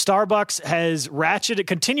 So Starbucks has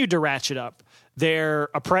continued to ratchet up their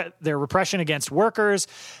repression against workers.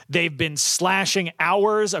 They've been slashing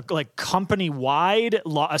hours, like company-wide,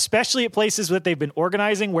 especially at places that they've been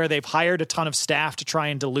organizing where they've hired a ton of staff to try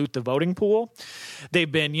and dilute the voting pool.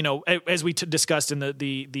 They've been, as we discussed in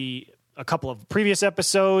the a couple of previous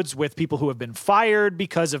episodes with people who have been fired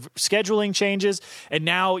because of scheduling changes. And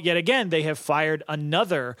now, yet again, they have fired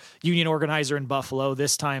another union organizer in Buffalo,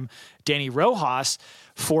 this time Danny Rojas,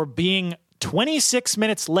 for being 26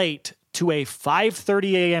 minutes late to a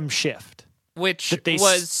 5:30 a.m. shift. Which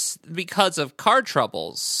was because of car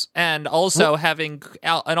troubles and also having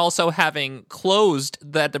closed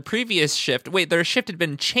the previous shift. Wait, their shift had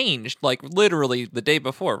been changed like literally the day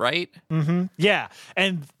before, right? Mm-hmm. Yeah,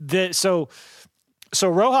 and so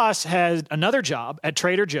Rojas had another job at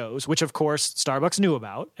Trader Joe's, which of course Starbucks knew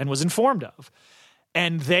about and was informed of,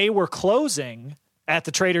 and they were closing at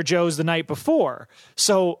the Trader Joe's the night before,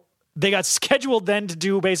 so they got scheduled then to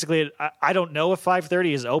do basically, I don't know if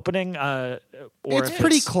 5:30 is opening. Or it's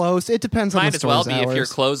pretty close. It depends on the store's hours. Might as well be if you're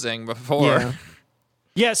closing before.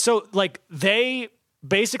 Yeah, so like they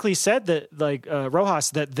basically said that like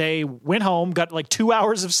Rojas, that they went home, got like 2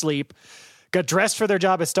 hours of sleep, got dressed for their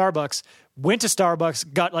job at Starbucks, went to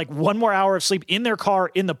Starbucks, got like 1 more hour of sleep in their car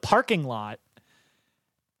in the parking lot,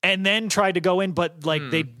 and then tried to go in, but like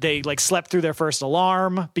they like slept through their first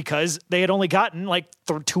alarm because they had only gotten like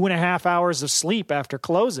 2.5 hours of sleep after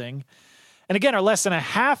closing. And again, are less than a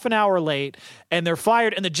half an hour late, and they're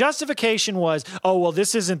fired. And the justification was, oh, well,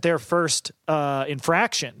 this isn't their first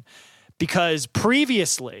infraction, because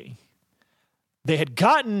previously they had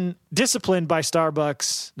gotten disciplined by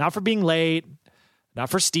Starbucks, not for being late, not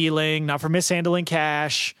for stealing, not for mishandling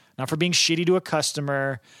cash, not for being shitty to a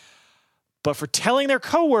customer, but for telling their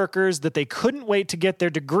coworkers that they couldn't wait to get their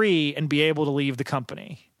degree and be able to leave the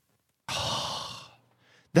company.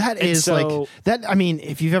 That And is so- like that. I mean,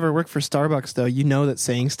 if you've ever worked for Starbucks, though, you know that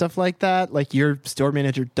saying stuff like that, like your store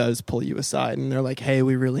manager does pull you aside and they're like, "Hey,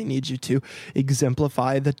 we really need you to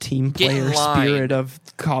exemplify the team Get in player line." spirit of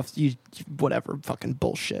coffee, whatever fucking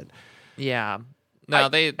bullshit." Yeah. No,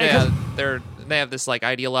 they have this like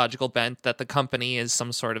ideological bent that the company is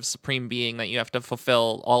some sort of supreme being that you have to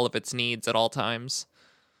fulfill all of its needs at all times.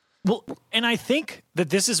 Well, and I think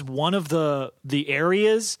that this is one of the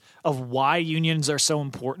areas of why unions are so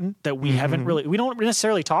important that we we don't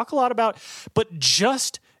necessarily talk a lot about, but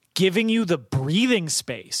just giving you the breathing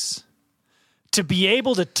space to be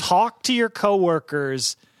able to talk to your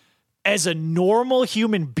coworkers as a normal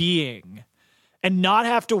human being and not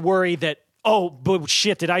have to worry that, oh, but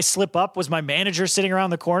shit, did I slip up? Was my manager sitting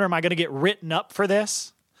around the corner? Am I going to get written up for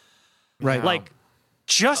this? Right. Like,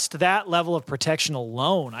 just that level of protection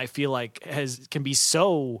alone, I feel like can be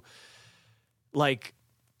so like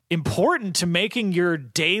important to making your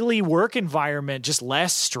daily work environment just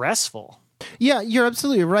less stressful. Yeah, you're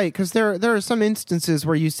absolutely right, because there are some instances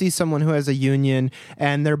where you see someone who has a union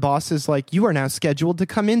and their boss is like, "You are now scheduled to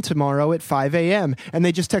come in tomorrow at 5 a.m." And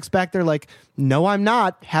they just text back, they're like, "No, I'm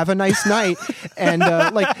not. Have a nice night." And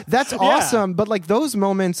like, that's awesome. But like those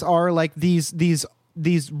moments are like these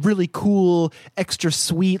really cool, extra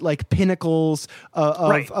sweet, like pinnacles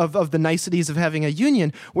of the niceties of having a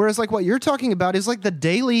union. Whereas like what you're talking about is like the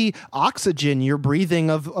daily oxygen you're breathing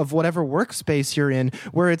of whatever workspace you're in,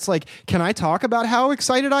 where it's like, can I talk about how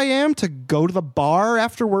excited I am to go to the bar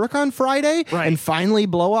after work on Friday and finally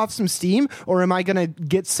blow off some steam? Or am I going to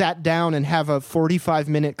get sat down and have a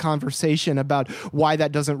 45-minute conversation about why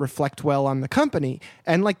that doesn't reflect well on the company?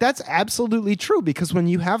 And like, that's absolutely true, because when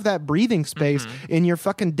you have that breathing space in your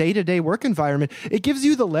fucking day-to-day work environment, it gives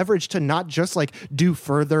you the leverage to not just like do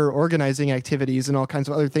further organizing activities and all kinds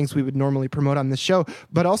of other things we would normally promote on this show,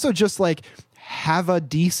 but also just like have a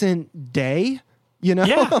decent day, you know?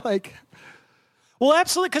 Yeah. Like, well,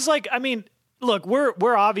 absolutely. Because like, I mean, look,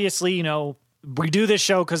 we're obviously, you know, we do this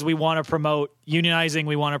show because we want to promote unionizing.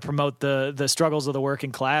 We want to promote the struggles of the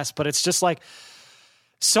working class, but it's just like,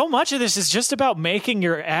 so much of this is just about making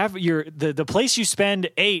the place you spend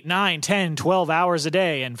 8, 9, 10, 12 hours a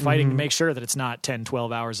day and fighting to make sure that it's not 10,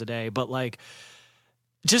 12 hours a day, but like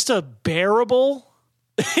just a bearable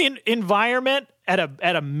environment at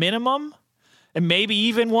a minimum, and maybe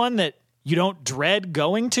even one that you don't dread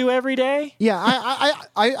going to every day. yeah,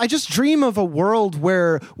 I just dream of a world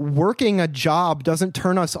where working a job doesn't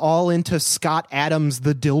turn us all into Scott Adams,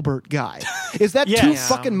 the Dilbert guy. Is that too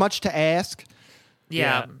fucking much to ask?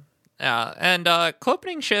 Yeah. And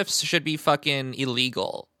co-opening shifts should be fucking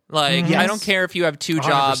illegal. Like, I don't care if you have 2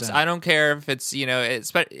 jobs. 100%. I don't care if it's, you know,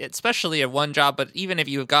 especially at one job, but even if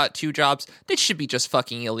you've got 2 jobs, this should be just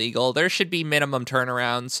fucking illegal. There should be minimum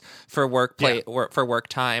turnarounds for work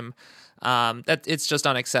time. That it's just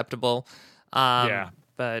unacceptable. But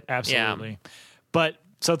Absolutely. yeah. But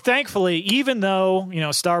so thankfully, even though, you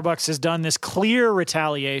know, Starbucks has done this clear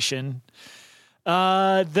retaliation,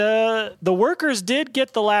 the workers did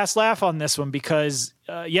get the last laugh on this one, because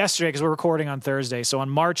yesterday, because we're recording on Thursday, so on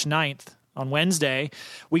March 9th, on Wednesday,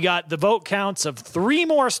 we got the vote counts of 3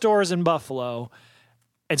 more stores in Buffalo,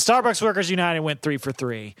 and Starbucks Workers United went 3 for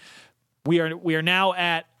 3. We are now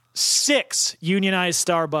at 6 unionized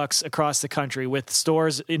Starbucks across the country, with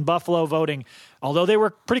stores in Buffalo voting, although they were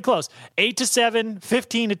pretty close, 8-7,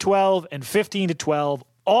 15-12, and 15-12.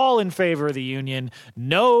 All in favor of the union.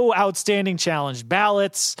 No outstanding challenged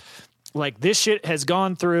ballots. Like, this shit has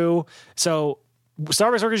gone through. So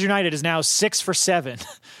Starbucks Workers United is now 6 for 7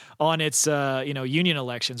 on its union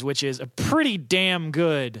elections, which is a pretty damn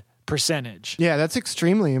good percentage. Yeah, that's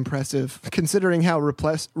extremely impressive, considering how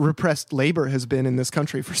repressed labor has been in this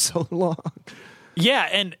country for so long.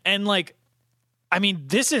 Yeah, and like, I mean,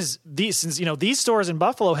 since these stores in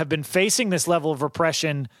Buffalo have been facing this level of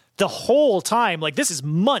repression the whole time. Like, this is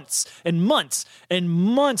months and months and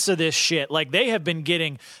months of this shit. Like, they have been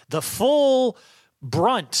getting the full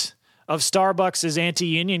brunt of Starbucks'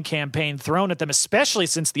 anti-union campaign thrown at them, especially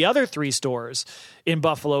since the other 3 stores in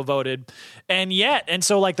Buffalo voted. And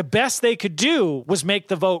so like, the best they could do was make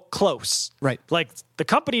the vote close. Right. Like, the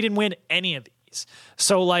company didn't win any of these.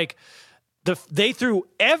 So like, they threw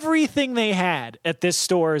everything they had at this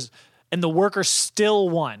stores, and the workers still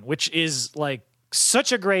won, which is like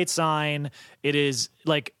such a great sign. It is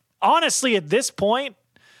like, honestly, at this point,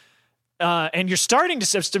 and I'm starting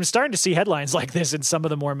to see headlines like this in some of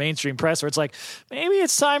the more mainstream press, where it's like, maybe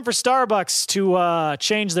it's time for Starbucks to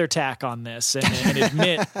change their tack on this and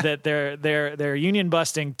admit that their union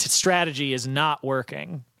busting strategy is not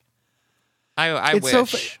working. I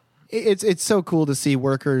wish. it's so cool to see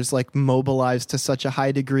workers like mobilized to such a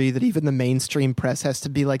high degree that even the mainstream press has to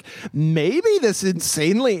be like, maybe this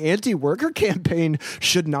insanely anti-worker campaign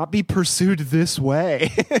should not be pursued this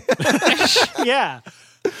way. Yeah.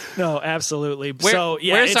 No, absolutely.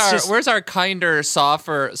 Where's our kinder,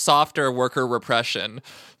 softer worker repression?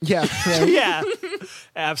 Yeah. Right. Yeah,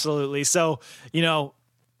 absolutely. So,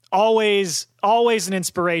 always an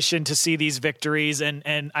inspiration to see these victories.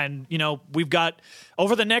 And we've got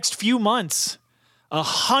over the next few months,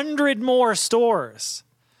 100 more stores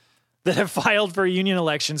that have filed for union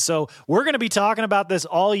elections. So we're going to be talking about this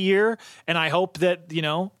all year. And I hope that,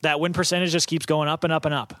 that win percentage just keeps going up and up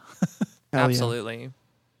and up. Absolutely. Yeah.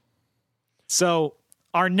 So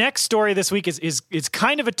our next story this week is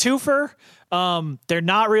kind of a twofer. They're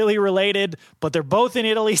not really related, but they're both in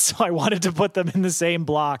Italy, so I wanted to put them in the same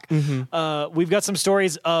block. Mm-hmm. We've got some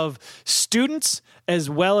stories of students as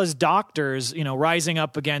well as doctors, rising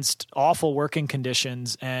up against awful working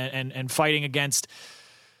conditions and fighting against,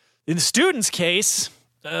 in the students' case,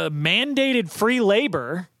 mandated free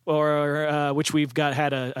labor, or which we've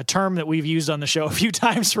had a term that we've used on the show a few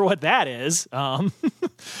times for what that is.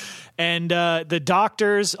 And the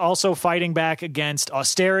doctors also fighting back against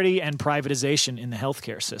austerity and privatization in the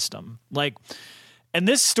healthcare system. And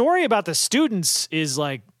this story about the students is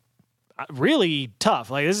really tough.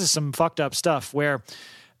 This is some fucked up stuff where,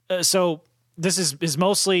 so this is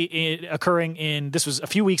mostly occurring this was a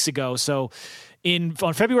few weeks ago. So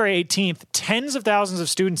on February 18th, tens of thousands of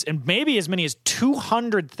students and maybe as many as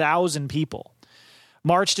 200,000 people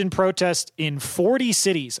marched in protest in 40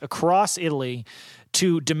 cities across Italy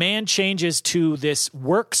to demand changes to this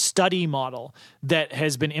work-study model that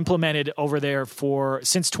has been implemented over there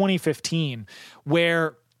since 2015,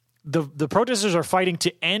 where the protesters are fighting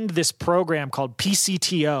to end this program called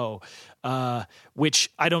PCTO, which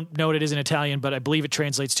I don't know what it is in Italian, but I believe it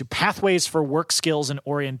translates to Pathways for Work Skills and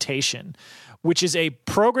Orientation, which is a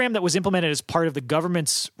program that was implemented as part of the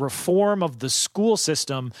government's reform of the school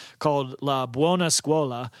system called La Buona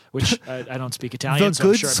Scuola, which I don't speak Italian. The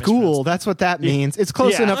good school. That's what that means. It's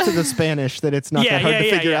close enough to the Spanish that it's not that hard to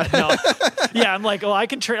figure out. No. Yeah, I'm like, I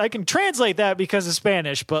can translate that because of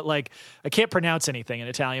Spanish, but I can't pronounce anything in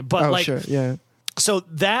Italian. But sure, yeah. So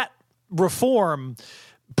that reform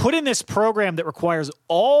put in this program that requires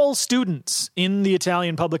all students in the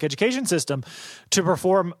Italian public education system to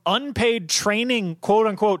perform unpaid training, quote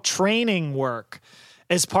unquote, training work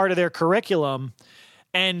as part of their curriculum.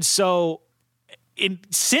 And so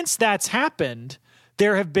since that's happened,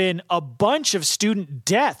 there have been a bunch of student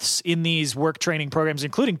deaths in these work training programs,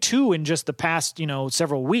 including 2 in just the past,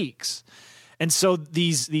 several weeks. And so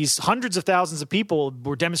these hundreds of thousands of people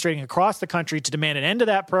were demonstrating across the country to demand an end to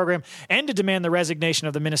that program and to demand the resignation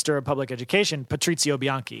of the Minister of Public Education, Patrizio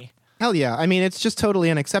Bianchi. Hell yeah. I mean, it's just totally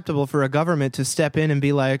unacceptable for a government to step in and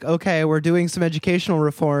be like, okay, we're doing some educational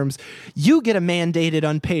reforms. You get a mandated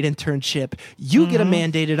unpaid internship. You get a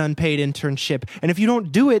mandated unpaid internship. And if you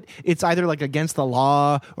don't do it, it's either against the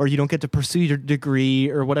law or you don't get to pursue your degree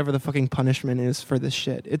or whatever the fucking punishment is for this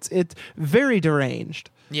shit. It's very deranged.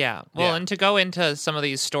 Yeah. Well, and to go into some of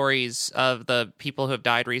these stories of the people who have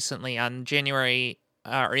died recently, in January,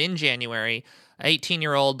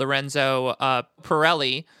 18-year-old Lorenzo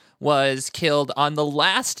Pirelli was killed on the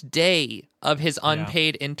last day of his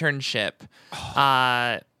unpaid internship,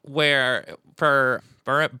 where for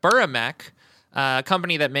Buramec, a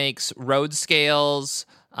company that makes road scales,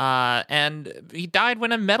 and he died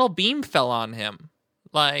when a metal beam fell on him,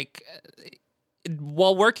 while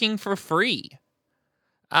working for free.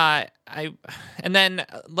 And then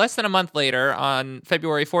less than a month later, on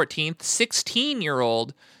February 14th,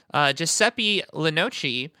 16-year-old Giuseppe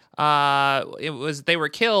Linocchi, they were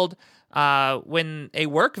killed when a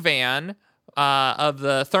work van of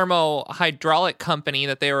the thermohydraulic company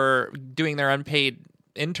that they were doing their unpaid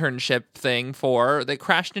internship thing for, they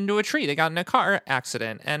crashed into a tree. They got in a car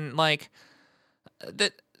accident, and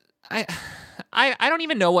that I don't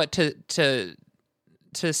even know what to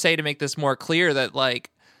say to make this more clear, that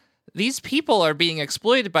these people are being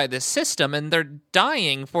exploited by this system and they're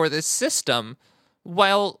dying for this system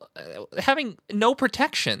while having no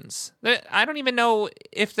protections. I don't even know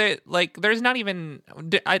if they're there's not even,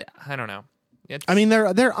 I don't know. I mean,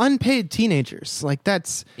 they're unpaid teenagers.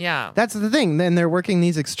 That's the thing. Then they're working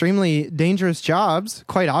these extremely dangerous jobs.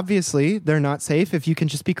 Quite obviously, they're not safe if you can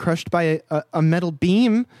just be crushed by a metal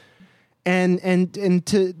beam. And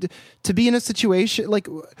to be in a situation,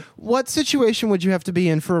 what situation would you have to be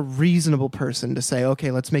in for a reasonable person to say,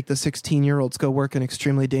 okay, let's make the 16-year-olds go work in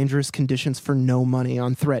extremely dangerous conditions for no money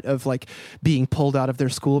on threat of being pulled out of their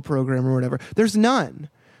school program or whatever? There's none.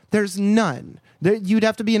 There's none. You'd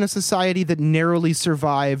have to be in a society that narrowly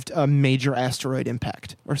survived a major asteroid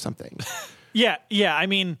impact or something. Yeah. I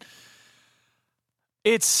mean,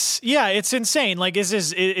 it's insane. Like, it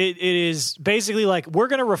is basically like, we're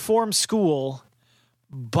going to reform school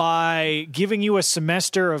by giving you a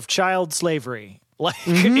semester of child slavery, like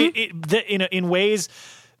in ways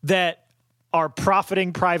that are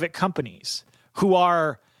profiting private companies who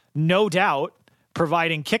are no doubt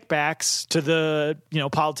providing kickbacks to the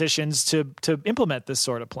politicians to implement this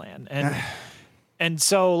sort of plan. And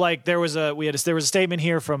so, like, there was a statement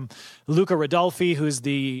here from Luca Rodolfi, who's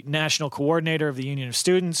the national coordinator of the Union of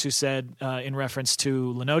Students, who said, in reference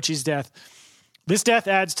to Lenocci's death, "This death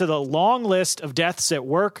adds to the long list of deaths at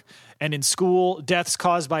work and in school, deaths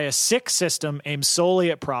caused by a sick system aimed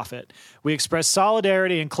solely at profit. We express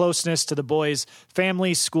solidarity and closeness to the boys'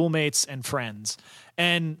 families, schoolmates, and friends."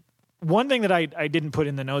 And one thing that I didn't put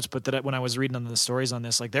in the notes, but that when I was reading on the stories on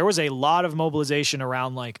this, like, there was a lot of mobilization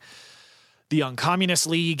around, like, the Young Communist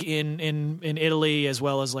League in Italy, as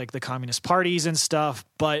well as, like, the communist parties and stuff.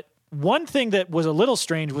 But one thing that was a little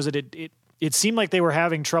strange was that it seemed like they were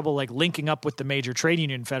having trouble, like, linking up with the major trade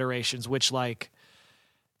union federations, which, like,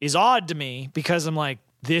 is odd to me, because I'm like,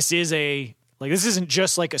 this isn't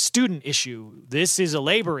just like a student issue. This is a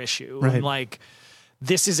labor issue. Right. And, like,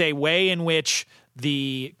 this is a way in which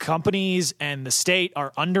the companies and the state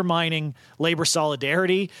are undermining labor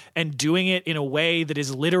solidarity and doing it in a way that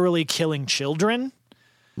is literally killing children.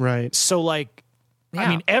 Right. So, like, Yeah. I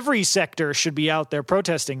mean, every sector should be out there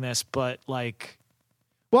protesting this, but, like,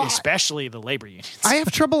 especially the labor unions. I have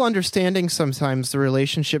trouble understanding sometimes the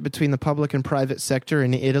relationship between the public and private sector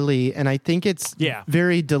in Italy, and I think it's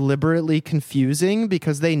very deliberately confusing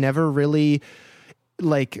because they never really,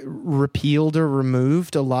 like, repealed or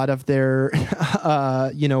removed a lot of their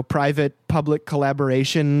private public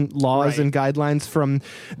collaboration laws and guidelines from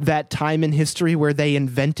that time in history where they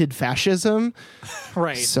invented fascism.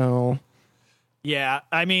 Right. So yeah,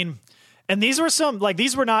 I mean, and these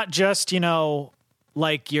were not just,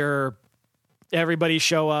 like, your everybody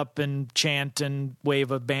show up and chant and wave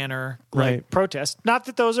a banner, like, protest. Not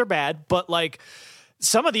that those are bad, but, like,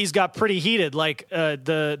 some of these got pretty heated. Like,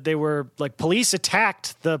 police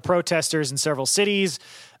attacked the protesters in several cities,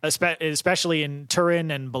 especially in Turin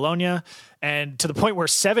and Bologna, and to the point where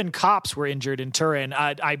 7 cops were injured in Turin.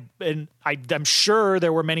 I'm sure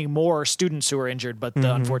there were many more students who were injured, but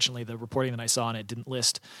unfortunately, the reporting that I saw on it didn't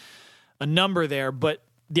list a number there. But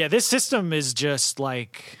yeah, this system is just,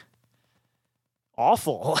 like,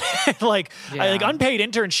 awful. Like unpaid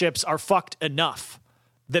internships are fucked enough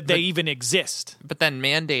that they even exist. But then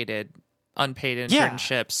mandated unpaid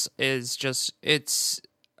internships is just, it's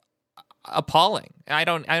appalling. I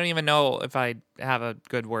don't even know if I have a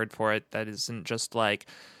good word for it that isn't just like,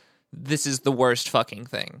 this is the worst fucking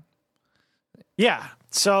thing. Yeah.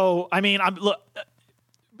 So, I mean, I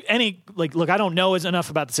don't know enough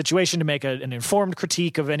about the situation to make an informed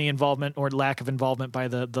critique of any involvement or lack of involvement by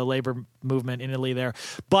the labor movement in Italy there.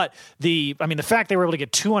 But the fact they were able to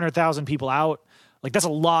get 200,000 people out, like, that's a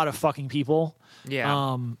lot of fucking people.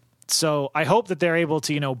 Yeah. So I hope that they're able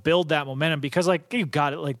to, build that momentum, because, like, you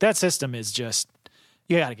got it. Like, that system is just,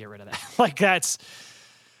 you got to get rid of that. Like, that's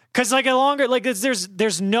because, like,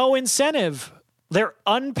 there's no incentive. They're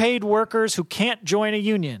unpaid workers who can't join a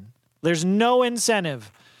union. There's no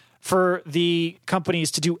incentive for the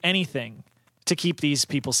companies to do anything to keep these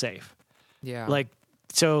people safe. Yeah. Like,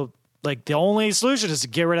 so, like, the only solution is to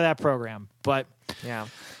get rid of that program. But yeah.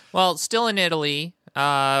 Well, still in Italy,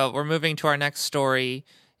 we're moving to our next story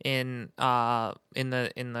in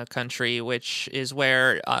the country, which is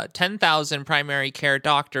where 10,000 primary care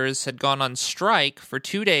doctors had gone on strike for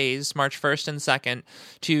 2 days, March 1st and 2nd,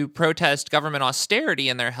 to protest government austerity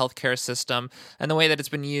in their healthcare system and the way that it's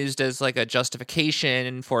been used as, like, a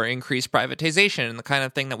justification for increased privatization, and the kind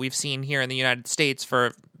of thing that we've seen here in the United States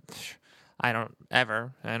for I don't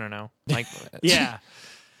know. Like, yeah.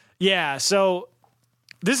 Yeah. So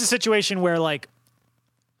this is a situation where, like,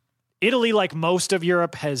 Italy, like most of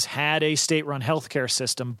Europe, has had a state-run healthcare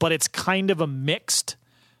system, but it's kind of a mixed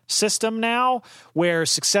system now, where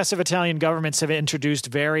successive Italian governments have introduced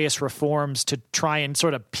various reforms to try and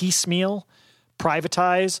sort of piecemeal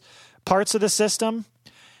privatize parts of the system.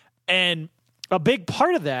 And a big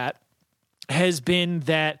part of that has been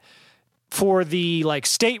that for the, like,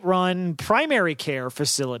 state-run primary care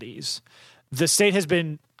facilities, the state has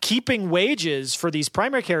been keeping wages for these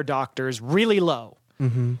primary care doctors really low,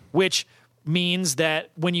 which means that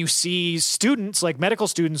when you see students, like medical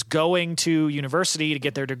students, going to university to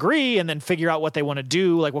get their degree and then figure out what they want to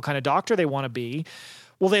do, like what kind of doctor they want to be,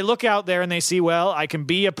 Well, they look out there and they see, well, I can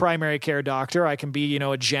be a primary care doctor. I can be, you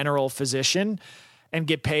know, a general physician and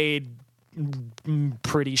get paid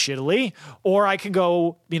pretty shittily. Or I can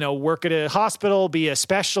go, you know, work at a hospital, be a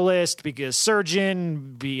specialist, be a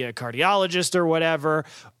surgeon, be a cardiologist or whatever,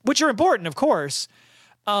 which are important, of course.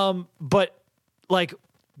 But like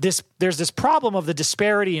there's this problem of the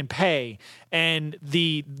disparity in pay and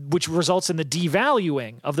which results in the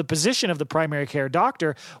devaluing of the position of the primary care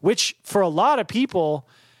doctor, which for a lot of people,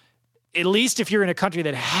 at least if you're in a country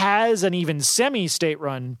that has an even semi-state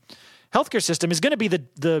run healthcare system, is going to be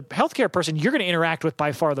the healthcare person you're going to interact with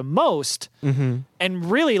by far the most, and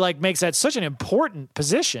really like makes that such an important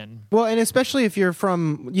position. Well, and especially if you're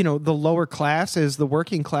from, you know, the lower classes, the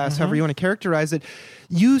working class, however you want to characterize it,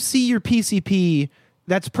 you see your PCP.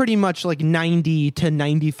 That's pretty much like 90 to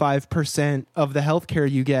 95% of the healthcare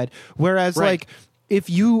you get. Whereas like if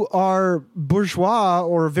you are bourgeois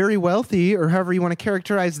or very wealthy or however you want to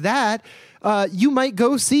characterize that, you might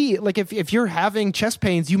go see, like if you're having chest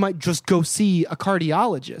pains, you might just go see a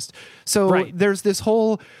cardiologist. So there's this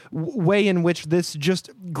whole way in which this just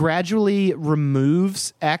gradually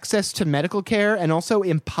removes access to medical care and also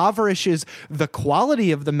impoverishes the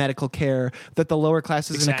quality of the medical care that the lower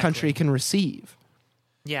classes in a country can receive.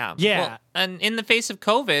 Yeah. Yeah. Well, and in the face of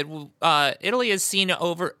COVID, Italy has seen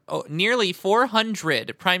nearly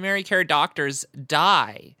 400 primary care doctors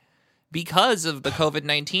die because of the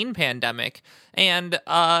COVID-19 pandemic. And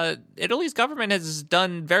Italy's government has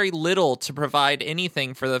done very little to provide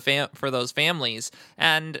anything for for those families.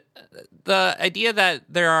 And the idea that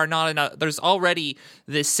there's already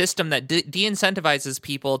this system that de-incentivizes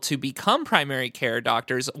people to become primary care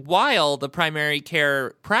doctors while the primary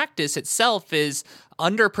care practice itself is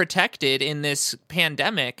underprotected in this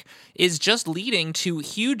pandemic is just leading to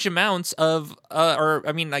huge amounts of,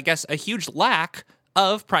 a huge lack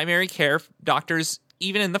of primary care doctors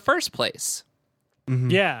even in the first place.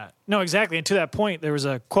 Yeah, no, exactly. And to that point, there was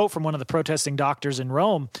a quote from one of the protesting doctors in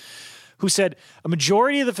Rome who said, "A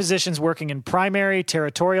majority of the physicians working in primary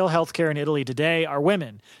territorial healthcare in Italy today are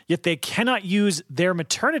women, yet they cannot use their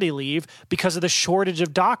maternity leave because of the shortage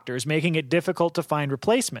of doctors, making it difficult to find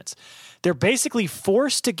replacements. They're basically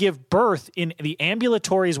forced to give birth in the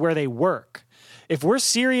ambulatories where they work. If we're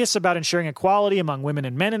serious about ensuring equality among women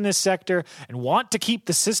and men in this sector and want to keep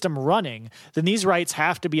the system running, then these rights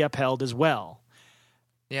have to be upheld as well."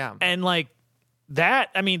 Yeah. And like that,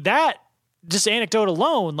 I mean, that just anecdote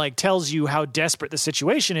alone like tells you how desperate the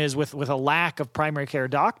situation is with a lack of primary care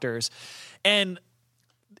doctors. And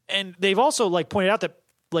they've also like pointed out that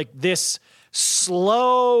like this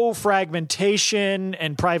slow fragmentation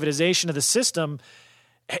and privatization of the system,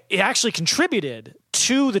 it actually contributed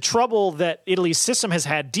to the trouble that Italy's system has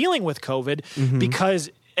had dealing with COVID, because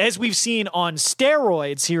as we've seen on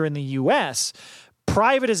steroids here in the US,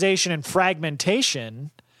 privatization and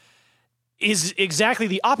fragmentation is exactly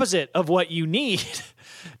the opposite of what you need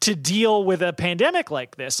to deal with a pandemic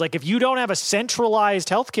like this. Like if you don't have a centralized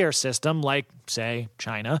healthcare system, like say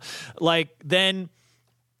China, like then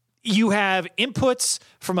you have inputs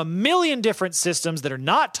from a million different systems that are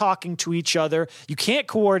not talking to each other. You can't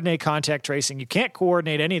coordinate contact tracing. You can't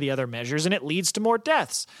coordinate any of the other measures, and it leads to more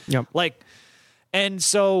deaths. Yep. And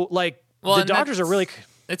so the doctors are really.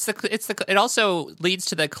 It also leads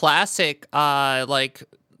to the classic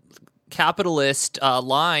capitalist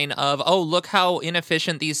line of, oh, look how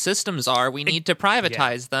inefficient these systems are. We need to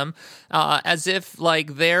privatize them, as if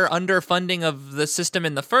like their underfunding of the system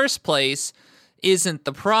in the first place isn't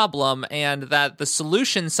the problem, and that the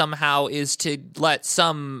solution somehow is to let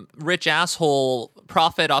some rich asshole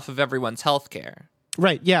profit off of everyone's healthcare.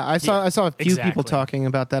 Right. Yeah. I saw a few people talking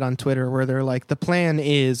about that on Twitter where they're like, the plan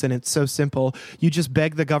is, and it's so simple, you just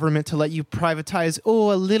beg the government to let you privatize, a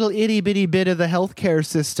little itty bitty bit of the healthcare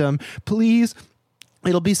system. Please.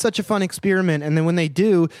 It'll be such a fun experiment. And then when they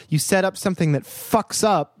do, you set up something that fucks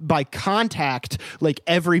up by contact, like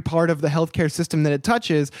every part of the healthcare system that it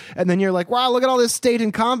touches. And then you're like, wow, look at all this state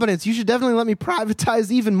incompetence. You should definitely let me privatize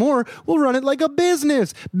even more. We'll run it like a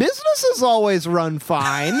business. Businesses always run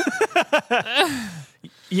fine.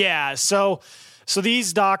 Yeah. So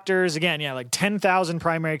these doctors, again, like 10,000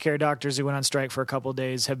 primary care doctors who went on strike for a couple of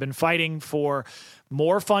days have been fighting for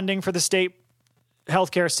more funding for the state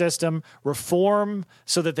healthcare system, reform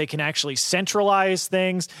so that they can actually centralize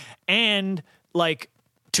things, and like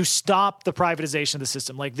to stop the privatization of the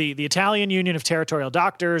system. Like the Italian Union of Territorial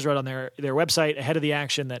Doctors wrote on their website ahead of the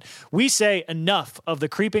action that we say enough of the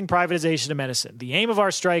creeping privatization of medicine. The aim of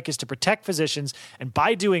our strike is to protect physicians, and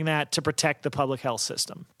by doing that, to protect the public health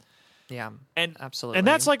system. Yeah, and absolutely. And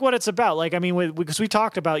that's like what it's about. Like, I mean, because we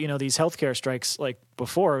talked about, these healthcare strikes like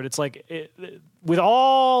before, but it's like with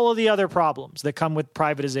all of the other problems that come with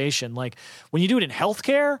privatization, like when you do it in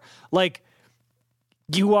healthcare, like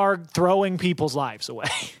you are throwing people's lives away.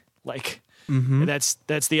 Like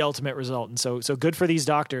that's the ultimate result. And so good for these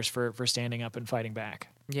doctors for standing up and fighting back.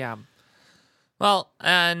 Yeah. Well,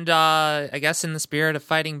 and I guess in the spirit of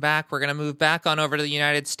fighting back, we're going to move back on over to the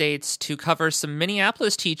United States to cover some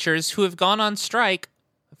Minneapolis teachers who have gone on strike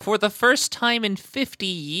for the first time in 50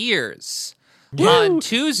 years. Woo! On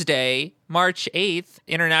Tuesday, March 8th,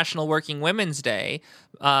 International Working Women's Day,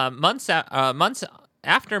 months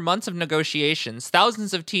after months of negotiations,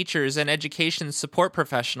 thousands of teachers and education support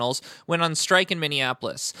professionals went on strike in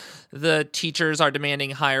Minneapolis. The teachers are demanding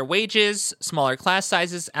higher wages, smaller class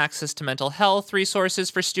sizes, access to mental health resources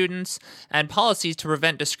for students, and policies to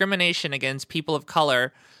prevent discrimination against people of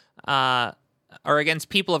color, or against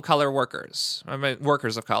people of color workers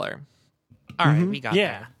of color. All right, we got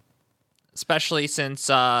that. Especially since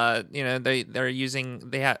since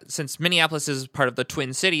Minneapolis is part of the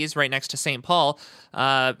Twin Cities, right next to St. Paul,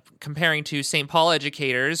 comparing to St. Paul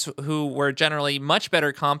educators who were generally much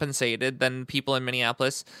better compensated than people in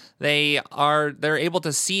Minneapolis, they're able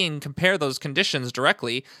to see and compare those conditions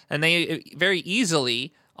directly, and they very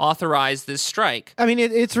easily authorize this strike. I mean,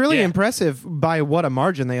 it's really impressive by what a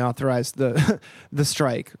margin they authorized the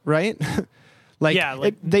strike, right?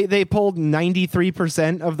 They polled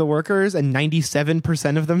 93% of the workers and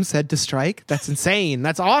 97% of them said to strike. That's insane.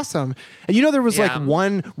 That's awesome. And there was like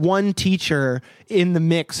one teacher in the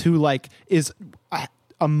mix who like is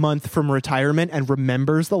a month from retirement and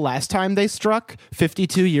remembers the last time they struck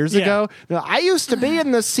 52 years ago. I used to be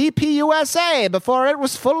in the CPUSA before it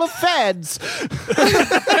was full of feds.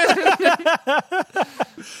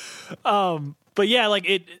 But yeah,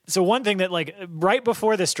 so one thing that like right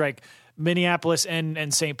before this strike, Minneapolis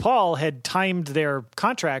and St. Paul had timed their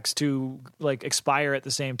contracts to like expire at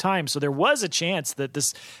the same time. So there was a chance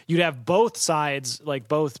that you'd have both sides, like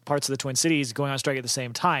both parts of the Twin Cities going on strike at the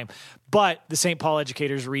same time. But the St. Paul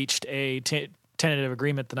educators reached a tentative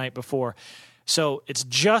agreement the night before. So it's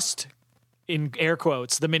just, in air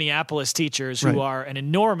quotes, the Minneapolis teachers who are an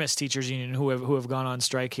enormous teachers union who have gone on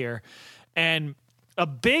strike here. And a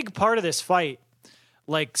big part of this fight,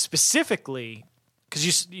 like specifically,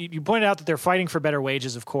 because you pointed out that they're fighting for better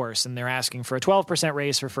wages, of course, and they're asking for a 12%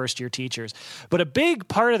 raise for first-year teachers. But a big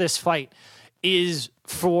part of this fight is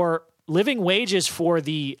for living wages for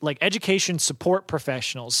the like education support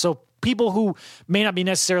professionals. So people who may not be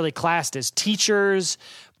necessarily classed as teachers,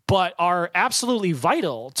 but are absolutely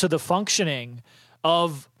vital to the functioning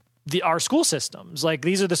of our school systems. Like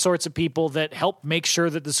these are the sorts of people that help make sure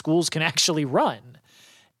that the schools can actually run.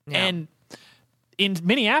 Yeah. And in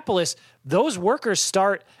Minneapolis, those workers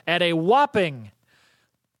start at a whopping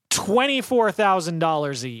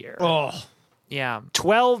 $24,000 a year. Oh, yeah.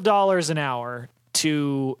 $12 an hour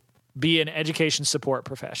to be an education support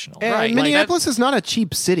professional. And right. Minneapolis is not a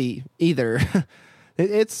cheap city either.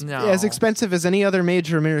 It's as expensive as any other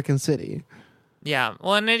major American city. Yeah.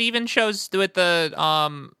 Well, and it even shows with the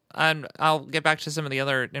and I'll get back to some of the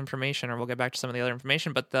other information, or we'll get back to some of the other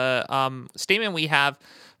information, but the statement we have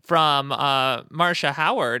from Marcia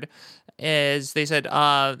Howard is they said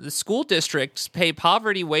the school districts pay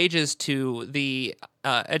poverty wages to the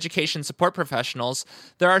education support professionals.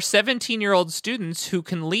 There are 17-year-old students who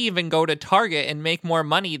can leave and go to Target and make more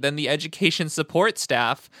money than the education support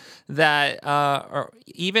staff that are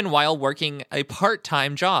even while working a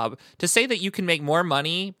part-time job. To say that you can make more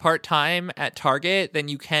money part-time at Target than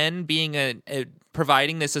you can being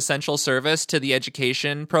providing this essential service to the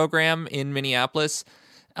education program in Minneapolis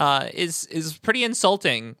is pretty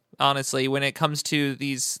insulting, honestly, when it comes to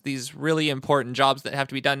these really important jobs that have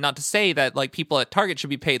to be done. Not to say that like people at Target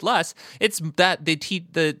should be paid less. It's that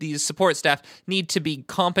these support staff need to be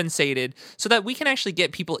compensated so that we can actually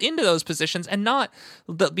get people into those positions and not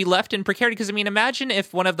be left in precarity. Because I mean, imagine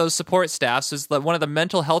if one of those support staffs is one of the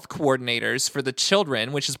mental health coordinators for the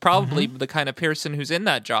children, which is probably the kind of person who's in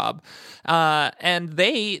that job, and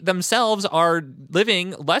they themselves are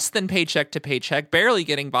living less than paycheck to paycheck, barely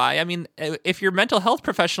getting by. I mean, if your mental health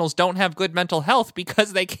professionals don't have good mental health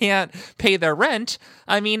because they can't pay their rent,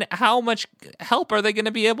 I mean, how much help are they going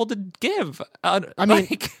to be able to give? I mean,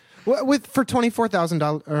 for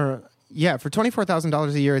 $24,000 yeah, for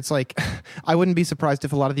 $24,000 a year, it's like, I wouldn't be surprised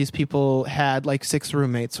if a lot of these people had like 6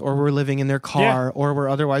 roommates or were living in their car or were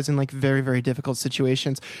otherwise in like very, very difficult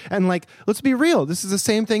situations. And like, let's be real. This is the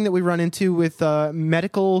same thing that we run into with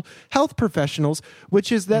medical health professionals,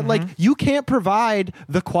 which is that like, you can't provide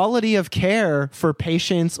the quality of care for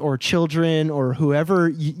patients or children or whoever,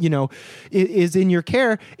 you know, is in your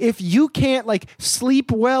care if you can't like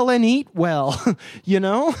sleep well and eat well, you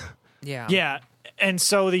know? Yeah. Yeah. And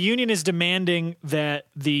so the union is demanding that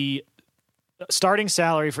the starting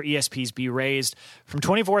salary for ESPs be raised from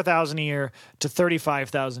 $24,000 a year to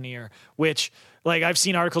 $35,000 a year, which, like, I've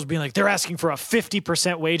seen articles being like, they're asking for a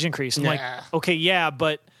 50% wage increase. I'm like, okay, yeah,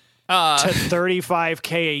 but to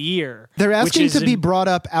 $35K a year. They're asking to be brought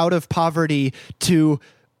up out of poverty to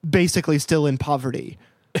basically still in poverty.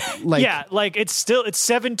 Like, yeah, like it's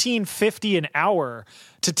 $17.50 an hour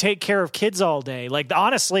to take care of kids all day. Like,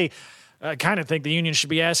 honestly, I kind of think the union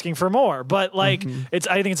should be asking for more, but like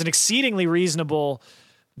I think it's an exceedingly reasonable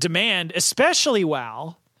demand, especially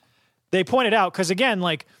while they pointed out, because again,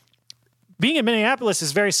 like being in Minneapolis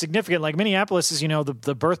is very significant. Like Minneapolis is, you know,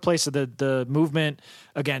 the birthplace of the movement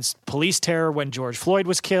against police terror when George Floyd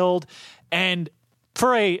was killed. And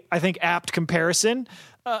for I think, apt comparison,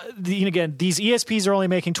 again, these ESPs are only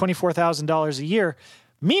making $24,000 a year.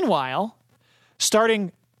 Meanwhile,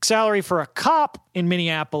 starting salary for a cop in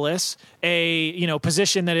Minneapolis, a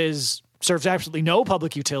position that serves absolutely no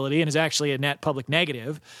public utility and is actually a net public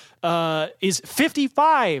negative, is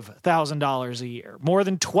 $55,000 a year, more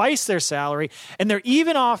than twice their salary. And they're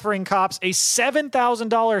even offering cops a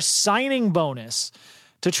 $7,000 signing bonus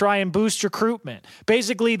to try and boost recruitment.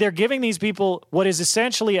 Basically, they're giving these people what is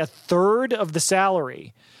essentially a third of the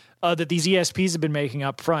salary that these ESPs have been making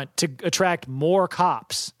up front to attract more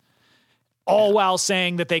cops, all while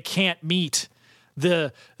saying that they can't meet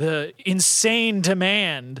the insane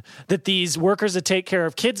demand that these workers that take care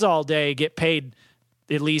of kids all day get paid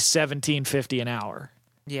at least $17.50 an hour.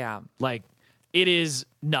 Yeah. Like, it is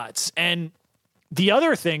nuts. And the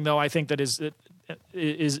other thing, though, I think that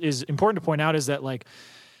is important to point out is that, like,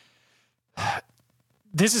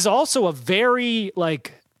 this is also a very,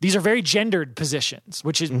 like, these are very gendered positions,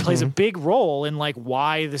 which plays a big role in like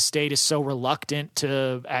why the state is so reluctant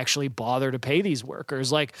to actually bother to pay these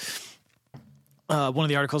workers. Like one of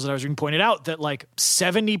the articles that I was reading pointed out that like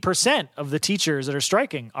 70% of the teachers that are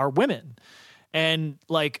striking are women. And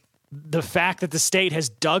like the fact that the state has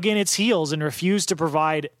dug in its heels and refused to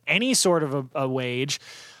provide any sort of a wage,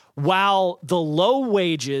 while the low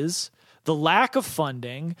wages, the lack of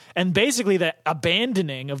funding, and basically the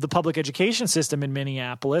abandoning of the public education system in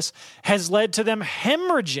Minneapolis has led to them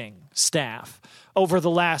hemorrhaging staff over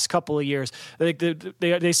the last couple of years.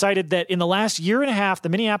 They cited that in the last year and a half, the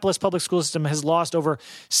Minneapolis public school system has lost over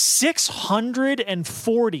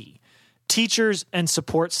 640 teachers and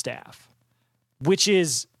support staff, which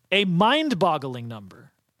is a mind-boggling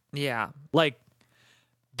number. Yeah. Like,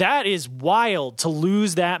 that is wild to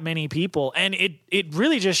lose that many people. And it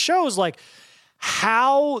really just shows like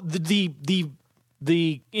how the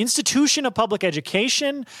institution of public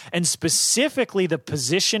education and specifically the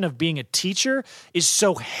position of being a teacher is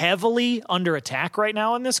so heavily under attack right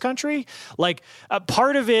now in this country. Like a big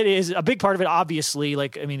part of it, obviously,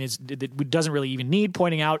 like, I mean, it doesn't really even need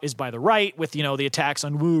pointing out, is by the right with, the attacks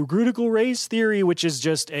on critical race theory, which is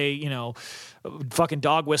just a fucking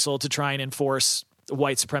dog whistle to try and enforce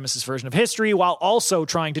white supremacist version of history while also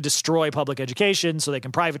trying to destroy public education so they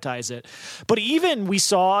can privatize it. But even we've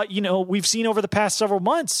seen over the past several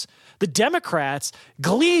months, the Democrats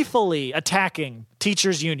gleefully attacking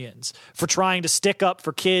teachers' unions for trying to stick up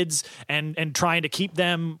for kids and trying to keep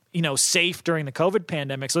them, safe during the COVID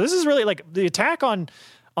pandemic. So this is really like the attack on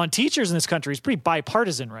teachers in this country is pretty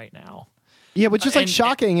bipartisan right now. Yeah, which is like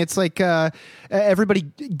shocking. It's like everybody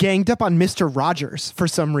ganged up on Mr. Rogers for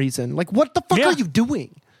some reason. Like, what the fuck are you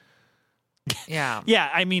doing? Yeah. Yeah,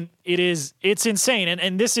 I mean, it's insane.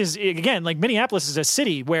 And this is, again, like Minneapolis is a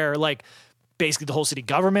city where like basically the whole city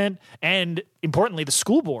government and importantly the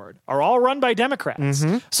school board are all run by Democrats.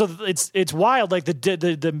 So it's wild. Like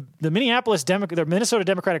the Minnesota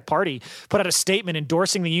Democratic Party put out a statement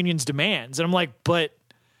endorsing the union's demands. And I'm like, but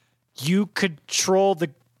you control the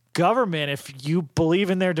government if you believe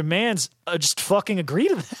in their demands, just fucking agree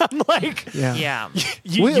to them. Like,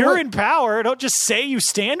 you're in power. Don't just say you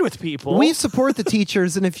stand with people. We support the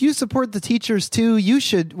teachers, and if you support the teachers too,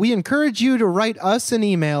 we encourage you to write us an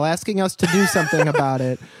email asking us to do something about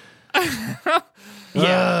it.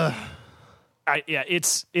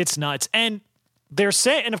 It's nuts. And they're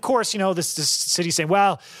saying, and of course, this city's saying,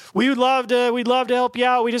 well, we'd love to help you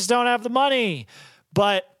out. We just don't have the money.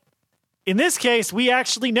 But in this case, we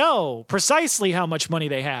actually know precisely how much money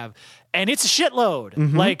they have, and it's a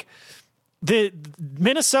shitload. Like the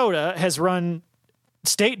Minnesota has run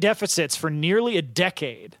state deficits for nearly a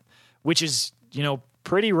decade, which is,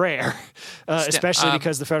 pretty rare, especially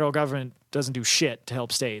because the federal government doesn't do shit to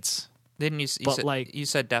help states. Didn't you? You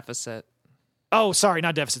said deficit. Oh, sorry,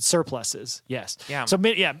 not deficits, surpluses. Yes. Yeah. So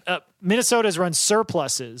Minnesota's run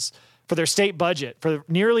surpluses for their state budget for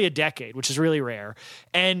nearly a decade, which is really rare.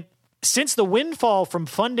 And since the windfall from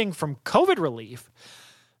funding from COVID relief,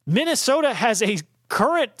 Minnesota has a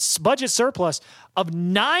current budget surplus of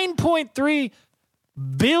 $9.3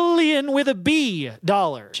 billion with a B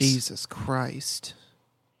dollars. Jesus Christ.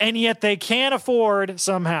 And yet they can't afford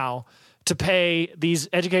somehow to pay these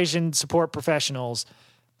education support professionals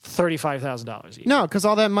 $35,000 a year. No, because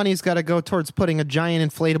all that money's got to go towards putting a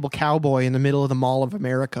giant inflatable cowboy in the middle of the Mall of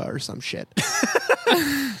America or some shit.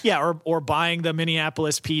 Yeah, or buying the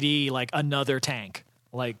Minneapolis PD like another tank.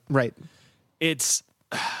 Like, right. It's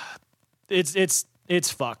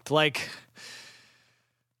fucked. Like,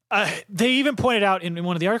 they even pointed out in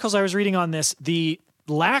one of the articles I was reading on this, the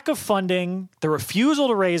lack of funding, the refusal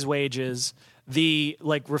to raise wages, the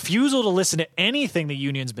refusal to listen to anything the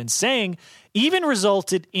union's been saying, even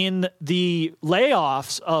resulted in the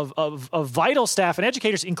layoffs of vital staff and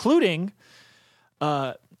educators, including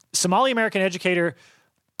Somali American educator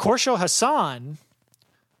Korsho Hassan,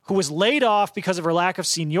 who was laid off because of her lack of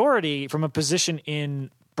seniority from a position in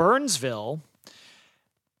Burnsville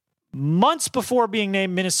months before being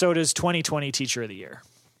named Minnesota's 2020 Teacher of the Year.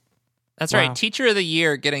 That's right. Teacher of the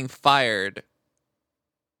Year getting fired.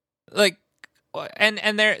 Like, and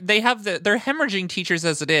they're hemorrhaging teachers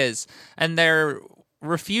as it is, and they're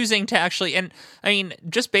refusing to actually. And I mean,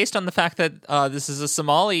 just based on the fact that this is a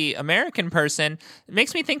Somali American person, it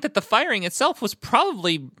makes me think that the firing itself was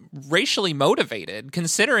probably racially motivated,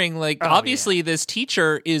 considering obviously this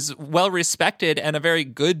teacher is well respected and a very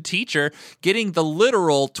good teacher, getting the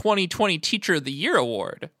literal 2020 Teacher of the Year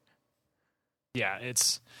award. Yeah,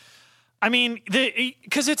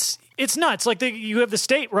 because it's nuts. Like you have the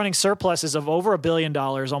state running surpluses of over $1 billion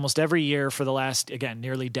almost every year for the last, again,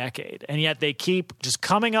 nearly decade. And yet they keep just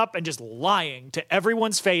coming up and just lying to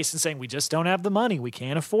everyone's face and saying, we just don't have the money. We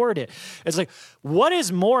can't afford it. It's like, what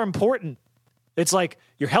is more important? It's like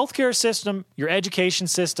your healthcare system, your education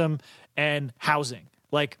system, and housing.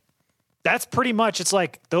 Like, that's pretty much, it's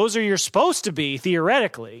like, those are supposed to be,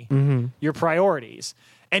 theoretically, your priorities.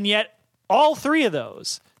 And yet all three of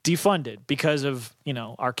those defunded because of,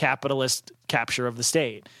 our capitalist capture of the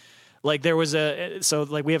state. Like we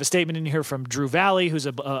have a statement in here from Drew Valley, who's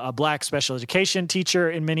a black special education teacher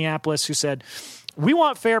in Minneapolis, who said, we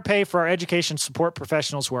want fair pay for our education support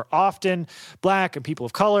professionals who are often black and people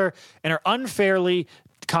of color and are unfairly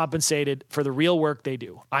compensated for the real work they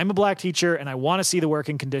do. I'm a black teacher and I want to see the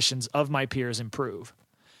working conditions of my peers improve.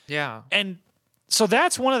 Yeah. And so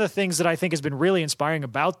that's one of the things that I think has been really inspiring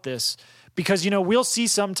about this. Because, we'll see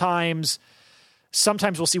sometimes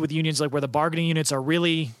we'll see with unions where the bargaining units are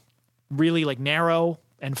really, really narrow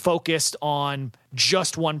and focused on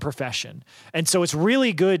just one profession. And so it's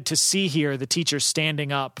really good to see here the teachers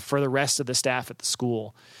standing up for the rest of the staff at the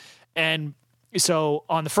school. And so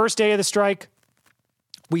on the first day of the strike,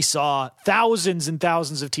 we saw thousands and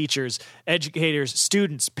thousands of teachers, educators,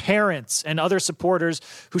 students, parents, and other supporters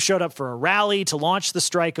who showed up for a rally to launch the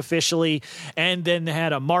strike officially, and then they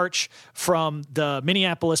had a march from the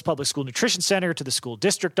Minneapolis Public School Nutrition Center to the school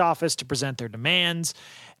district office to present their demands.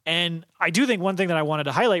 And I do think one thing that I wanted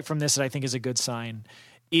to highlight from this that I think is a good sign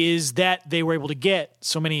is that they were able to get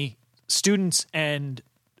so many students and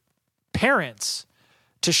parents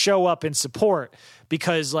to show up in support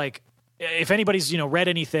because, if anybody's, read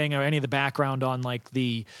anything or any of the background on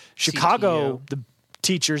the Chicago, CTU. the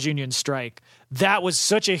teachers union strike, that was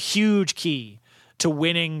such a huge key to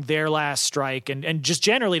winning their last strike and just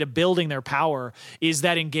generally to building their power is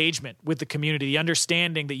that engagement with the community, the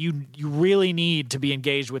understanding that you really need to be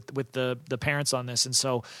engaged with the parents on this. And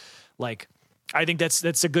so I think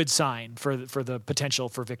that's a good sign for the potential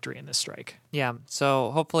for victory in this strike. Yeah.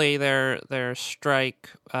 So hopefully their strike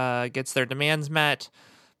gets their demands met.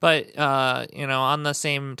 But, on the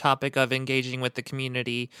same topic of engaging with the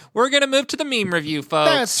community, we're going to move to the meme review,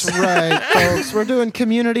 folks. That's right, folks. We're doing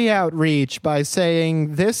community outreach by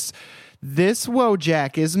saying this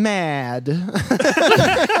Wojak is mad.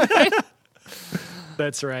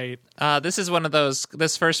 That's right. This is one of those.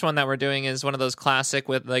 This first one that we're doing is one of those classic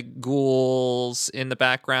with ghouls in the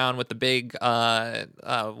background with the big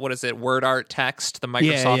what is it? Word art text, the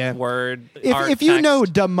Microsoft Word. Art if you text. know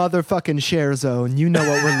the motherfucking share zone, you know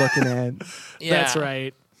what we're looking at. Yeah. That's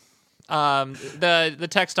right. The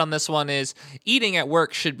text on this one is, eating at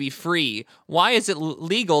work should be free. Why is it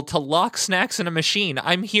legal to lock snacks in a machine?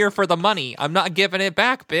 I'm here for the money. I'm not giving it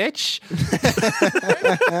back, bitch.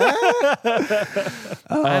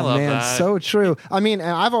 I love that. So true. I mean,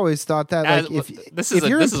 I've always thought that this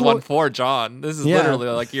is one for John. This is literally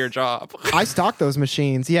like your job. I stock those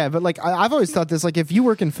machines, yeah, but like I've always thought this, like if you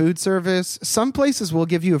work in food service, some places will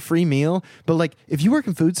give you a free meal, but like if you work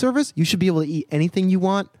in food service, you should be able to eat anything you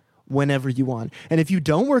want whenever you want. And if you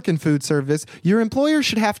don't work in food service, your employer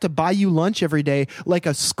should have to buy you lunch every day, like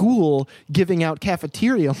a school giving out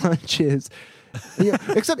cafeteria lunches. Yeah,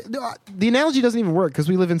 except the analogy doesn't even work because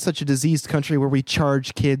we live in such a diseased country where we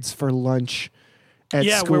charge kids for lunch at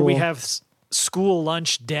school. Where we have school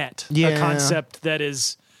lunch debt, a concept that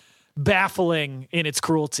is baffling in its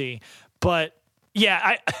cruelty. But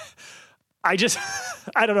yeah, I just,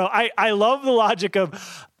 I don't know. I love the logic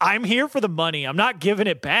of, I'm here for the money. I'm not giving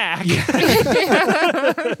it back.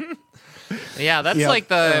 Yeah, that's like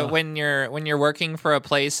when you're working for a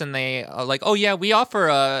place and they are like, oh yeah, we offer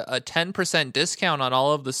a 10% discount on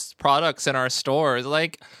all of the products in our stores.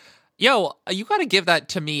 Like, yo, you got to give that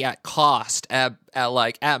to me at cost at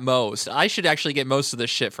most. I should actually get most of this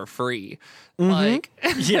shit for free. Mm-hmm. Like,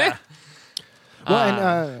 yeah.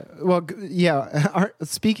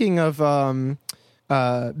 Speaking of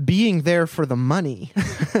being there for the money,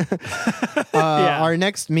 our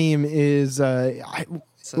next meme is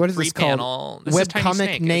what is this called?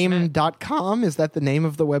 Webcomicname.com? Is that the name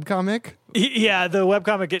of the webcomic? Yeah, the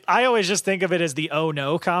webcomic. I always just think of it as the Oh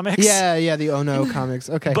No comics. Yeah, the Oh No comics.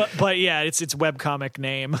 Okay. But yeah, it's webcomic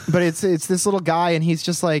name. But it's this little guy, and he's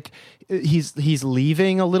just like, he's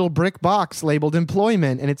leaving a little brick box labeled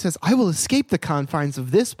employment, and it says, I will escape the confines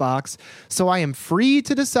of this box, so I am free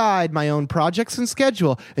to decide my own projects and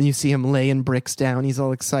schedule. And you see him laying bricks down. He's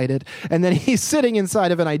all excited. And then he's sitting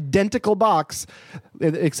inside of an identical box,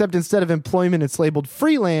 except instead of employment, it's labeled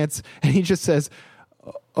freelance. And he just says,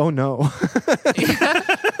 oh no.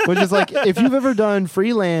 Which is like, if you've ever done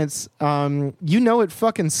freelance, you know it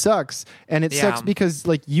fucking sucks. And it sucks because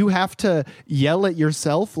like you have to yell at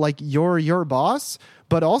yourself like you're your boss.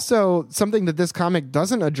 But also something that this comic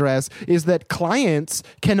doesn't address is that clients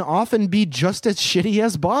can often be just as shitty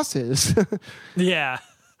as bosses. Yeah.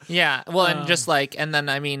 Yeah, well, and just like, and then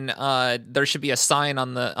I mean, there should be a sign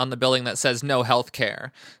on the building that says no health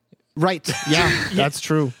care. Right. Yeah, that's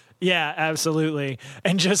true. Yeah, absolutely.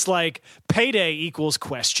 And just like payday equals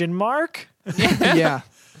question mark. Yeah.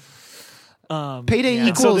 Payday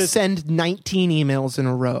equals send 19 emails in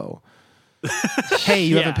a row. Hey,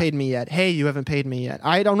 you haven't paid me yet. Hey, you haven't paid me yet.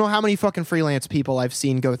 I don't know how many fucking freelance people I've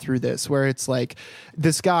seen go through this, where it's like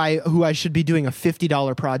this guy who I should be doing a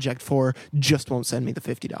 $50 project for just won't send me the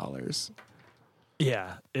 $50.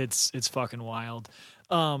 Yeah, it's fucking wild.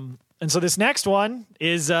 And so this next one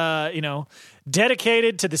is,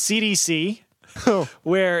 dedicated to the CDC,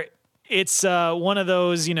 where it's one of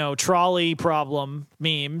those, trolley problem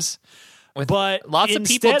memes. But lots of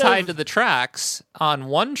people tied to the tracks on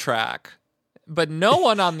one track, but no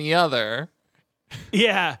one on the other.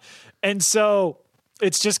 Yeah. And so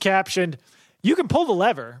it's just captioned, you can pull the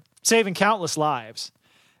lever, saving countless lives.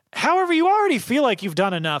 However, you already feel like you've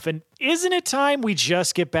done enough, and isn't it time we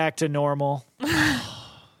just get back to normal?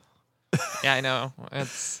 Yeah, I know.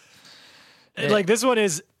 It's like this one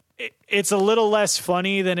is, it's a little less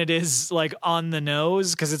funny than it is like on the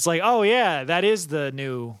nose, because it's like, oh yeah, that is the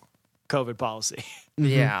new COVID policy.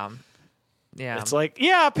 Yeah. It's like,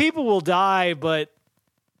 yeah, people will die, but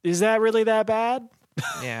is that really that bad?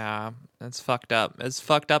 Yeah, that's fucked up. It's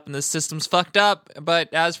fucked up and the system's fucked up.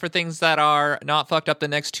 But as for things that are not fucked up, the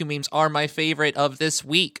next two memes are my favorite of this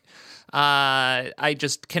week. I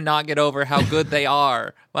just cannot get over how good they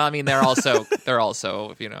are. Well, I mean, they're also,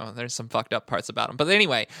 there's some fucked up parts about them. But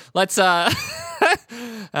anyway, let's,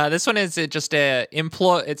 this one is just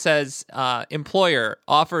it says, employer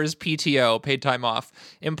offers PTO, paid time off.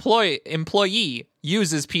 Employee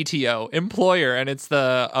uses PTO, employer, and it's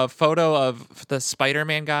a photo of the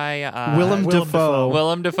Spider-Man guy, Willem Dafoe.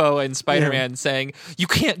 Willem Dafoe and Spider-Man saying, you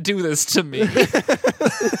can't do this to me.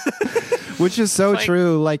 Which is so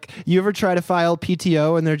true. Like, you ever try to file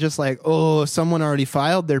PTO and they're just like, oh, someone already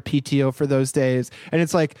filed their PTO for those days. And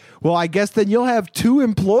it's like, well, I guess then you'll have 2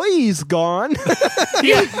 employees gone.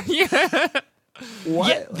 Yeah.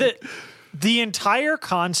 What? Yeah, the entire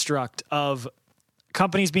construct of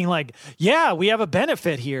companies being like, yeah, we have a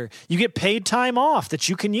benefit here. You get paid time off that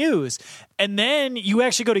you can use. And then you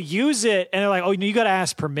actually go to use it and they're like, oh, you got to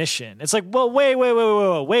ask permission. It's like, well,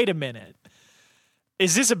 wait a minute.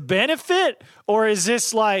 Is this a benefit or is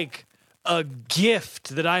this like a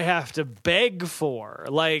gift that I have to beg for?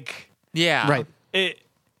 Like, Yeah. Right.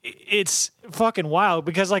 It's fucking wild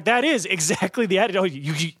because like that is exactly the attitude. Oh,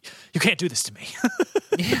 you can't do this to me.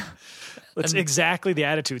 Yeah. That's exactly the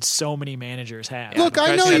attitude so many managers have. Look,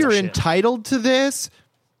 I know Shit. you're entitled to this,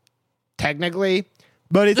 technically,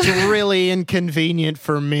 but it's really inconvenient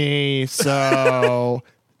for me, so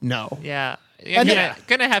no. Yeah. And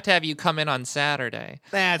Gonna have to have you come in on Saturday.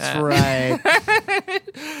 That's right.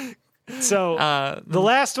 So the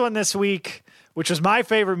last one this week, which was my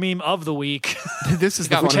favorite meme of the week, This is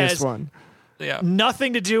the Which funniest one. Yeah.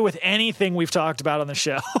 nothing to do with anything we've talked about on the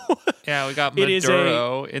show. Yeah, we got It is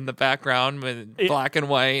Maduro in the background with black and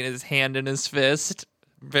white, his hand in his fist.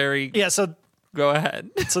 Very Yeah, so go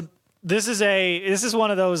ahead. this is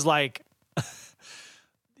one of those like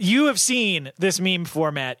you have seen this meme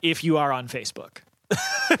format if you are on Facebook.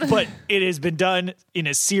 But it has been done in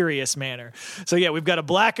a serious manner. So yeah, we've got a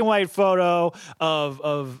black and white photo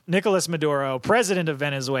of Nicolas Maduro, president of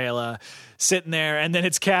Venezuela, sitting there, and then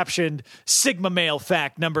it's captioned Sigma male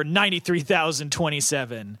fact number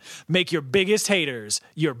 93,027. Make your biggest haters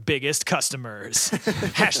your biggest customers.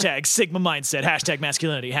 Hashtag Sigma mindset, hashtag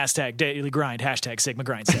masculinity, hashtag daily grind, hashtag Sigma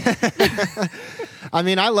grindset. I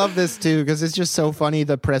mean, I love this too because it's just so funny,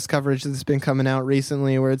 the press coverage that's been coming out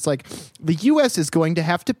recently where it's like the U.S. is going to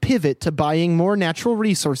have to pivot to buying more natural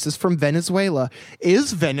resources from Venezuela.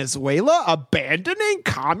 Is Venezuela abandoning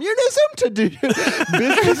communism to do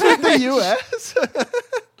business with the U.S.?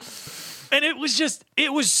 And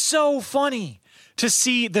it was so funny to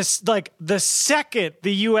see this, like the second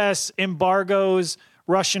the U.S. embargoes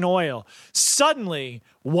Russian oil, suddenly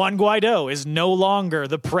Juan Guaido is no longer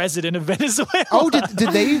the president of Venezuela. Oh,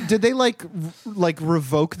 did they like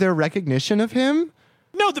revoke their recognition of him?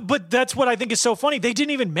 No, but that's what I think is so funny. They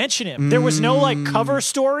didn't even mention him. There was no like cover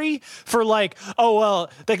story for like, oh,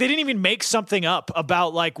 well, like they didn't even make something up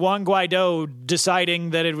about like Juan Guaido deciding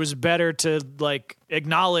that it was better to like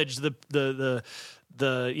acknowledge the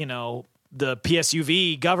you know, the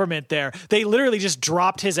PSUV government there. They literally just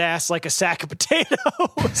dropped his ass like a sack of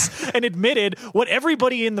potatoes and admitted what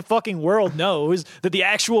everybody in the fucking world knows, that the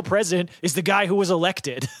actual president is the guy who was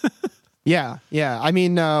elected. Yeah. I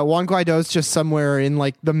mean, Juan Guaido's just somewhere in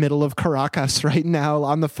like the middle of Caracas right now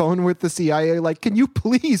on the phone with the CIA. Like, can you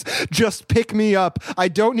please just pick me up? I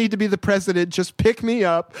don't need to be the president. Just pick me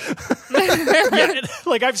up. Yeah,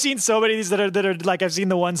 like I've seen so many of these that are like, I've seen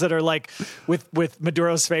the ones that are like with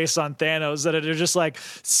Maduro's face on Thanos that are just like,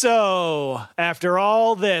 so after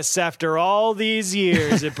all this, after all these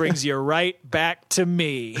years, it brings you right back to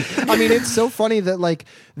me. I mean, it's so funny that like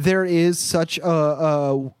there is such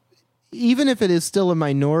a even if it is still a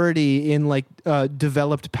minority in like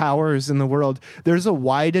developed powers in the world, there's a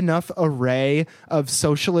wide enough array of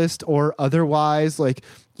socialist or otherwise like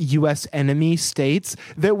U.S. enemy states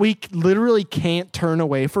that we literally can't turn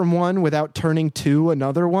away from one without turning to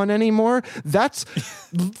another one anymore. That's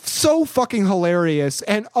so fucking hilarious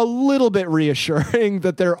and a little bit reassuring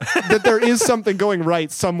that there is something going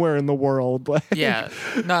right somewhere in the world. Like, Yeah,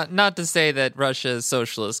 not to say that Russia is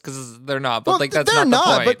socialist because they're not, but well, like that's they're not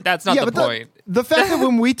the point. But, That's not yeah, the but point. The fact that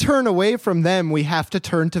when we turn away from them, we have to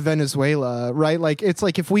turn to Venezuela, right? Like it's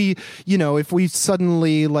like if we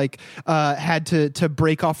suddenly like had to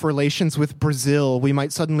break off relations with Brazil, we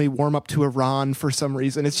might suddenly warm up to Iran for some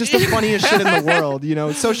reason. It's just the funniest shit in the world, you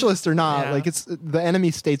know, socialist or not. Yeah. Like it's the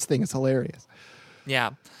enemy states thing is hilarious.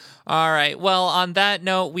 Yeah. All right. Well, on that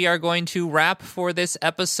note, we are going to wrap for this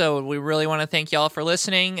episode. We really want to thank y'all for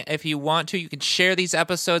listening. If you want to, you can share these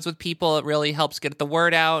episodes with people. It really helps get the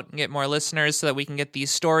word out and get more listeners so that we can get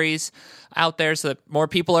these stories out there so that more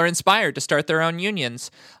people are inspired to start their own unions.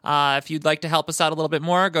 If you'd like to help us out a little bit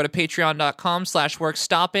more, go to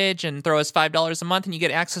patreon.com/workstoppage and throw us $5 a month and you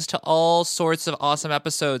get access to all sorts of awesome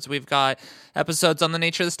episodes. We've got episodes on the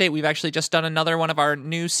nature of the state. We've actually just done another one of our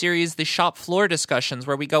new series, the Shop Floor Discussions,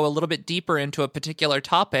 where we go a little bit deeper into a particular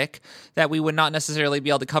topic that we would not necessarily be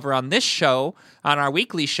able to cover on this show, on our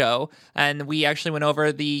weekly show. And we actually went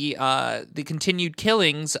over the continued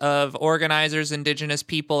killings of organizers, indigenous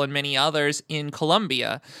people, and many others in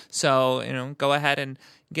Colombia. So, go ahead and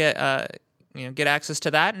get access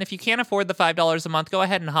to that. And if you can't afford the $5 a month, go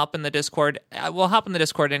ahead and hop in the Discord. We'll hop in the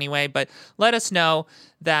Discord anyway, but let us know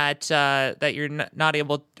that you're not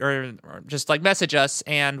able, or just like message us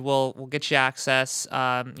and we'll get you access.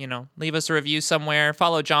 Leave us a review somewhere.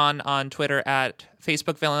 Follow John on Twitter at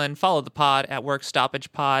Facebook Villain. Follow the pod at Work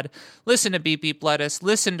Stoppage Pod. Listen to Beep Beep Lettuce.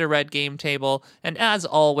 Listen to Red Game Table. And as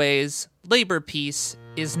always, labor peace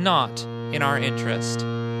is not in our interest.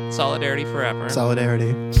 Solidarity forever.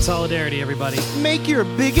 Solidarity, everybody. Make your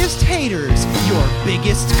biggest haters your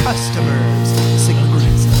biggest customers. Sigma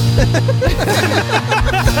Grandson.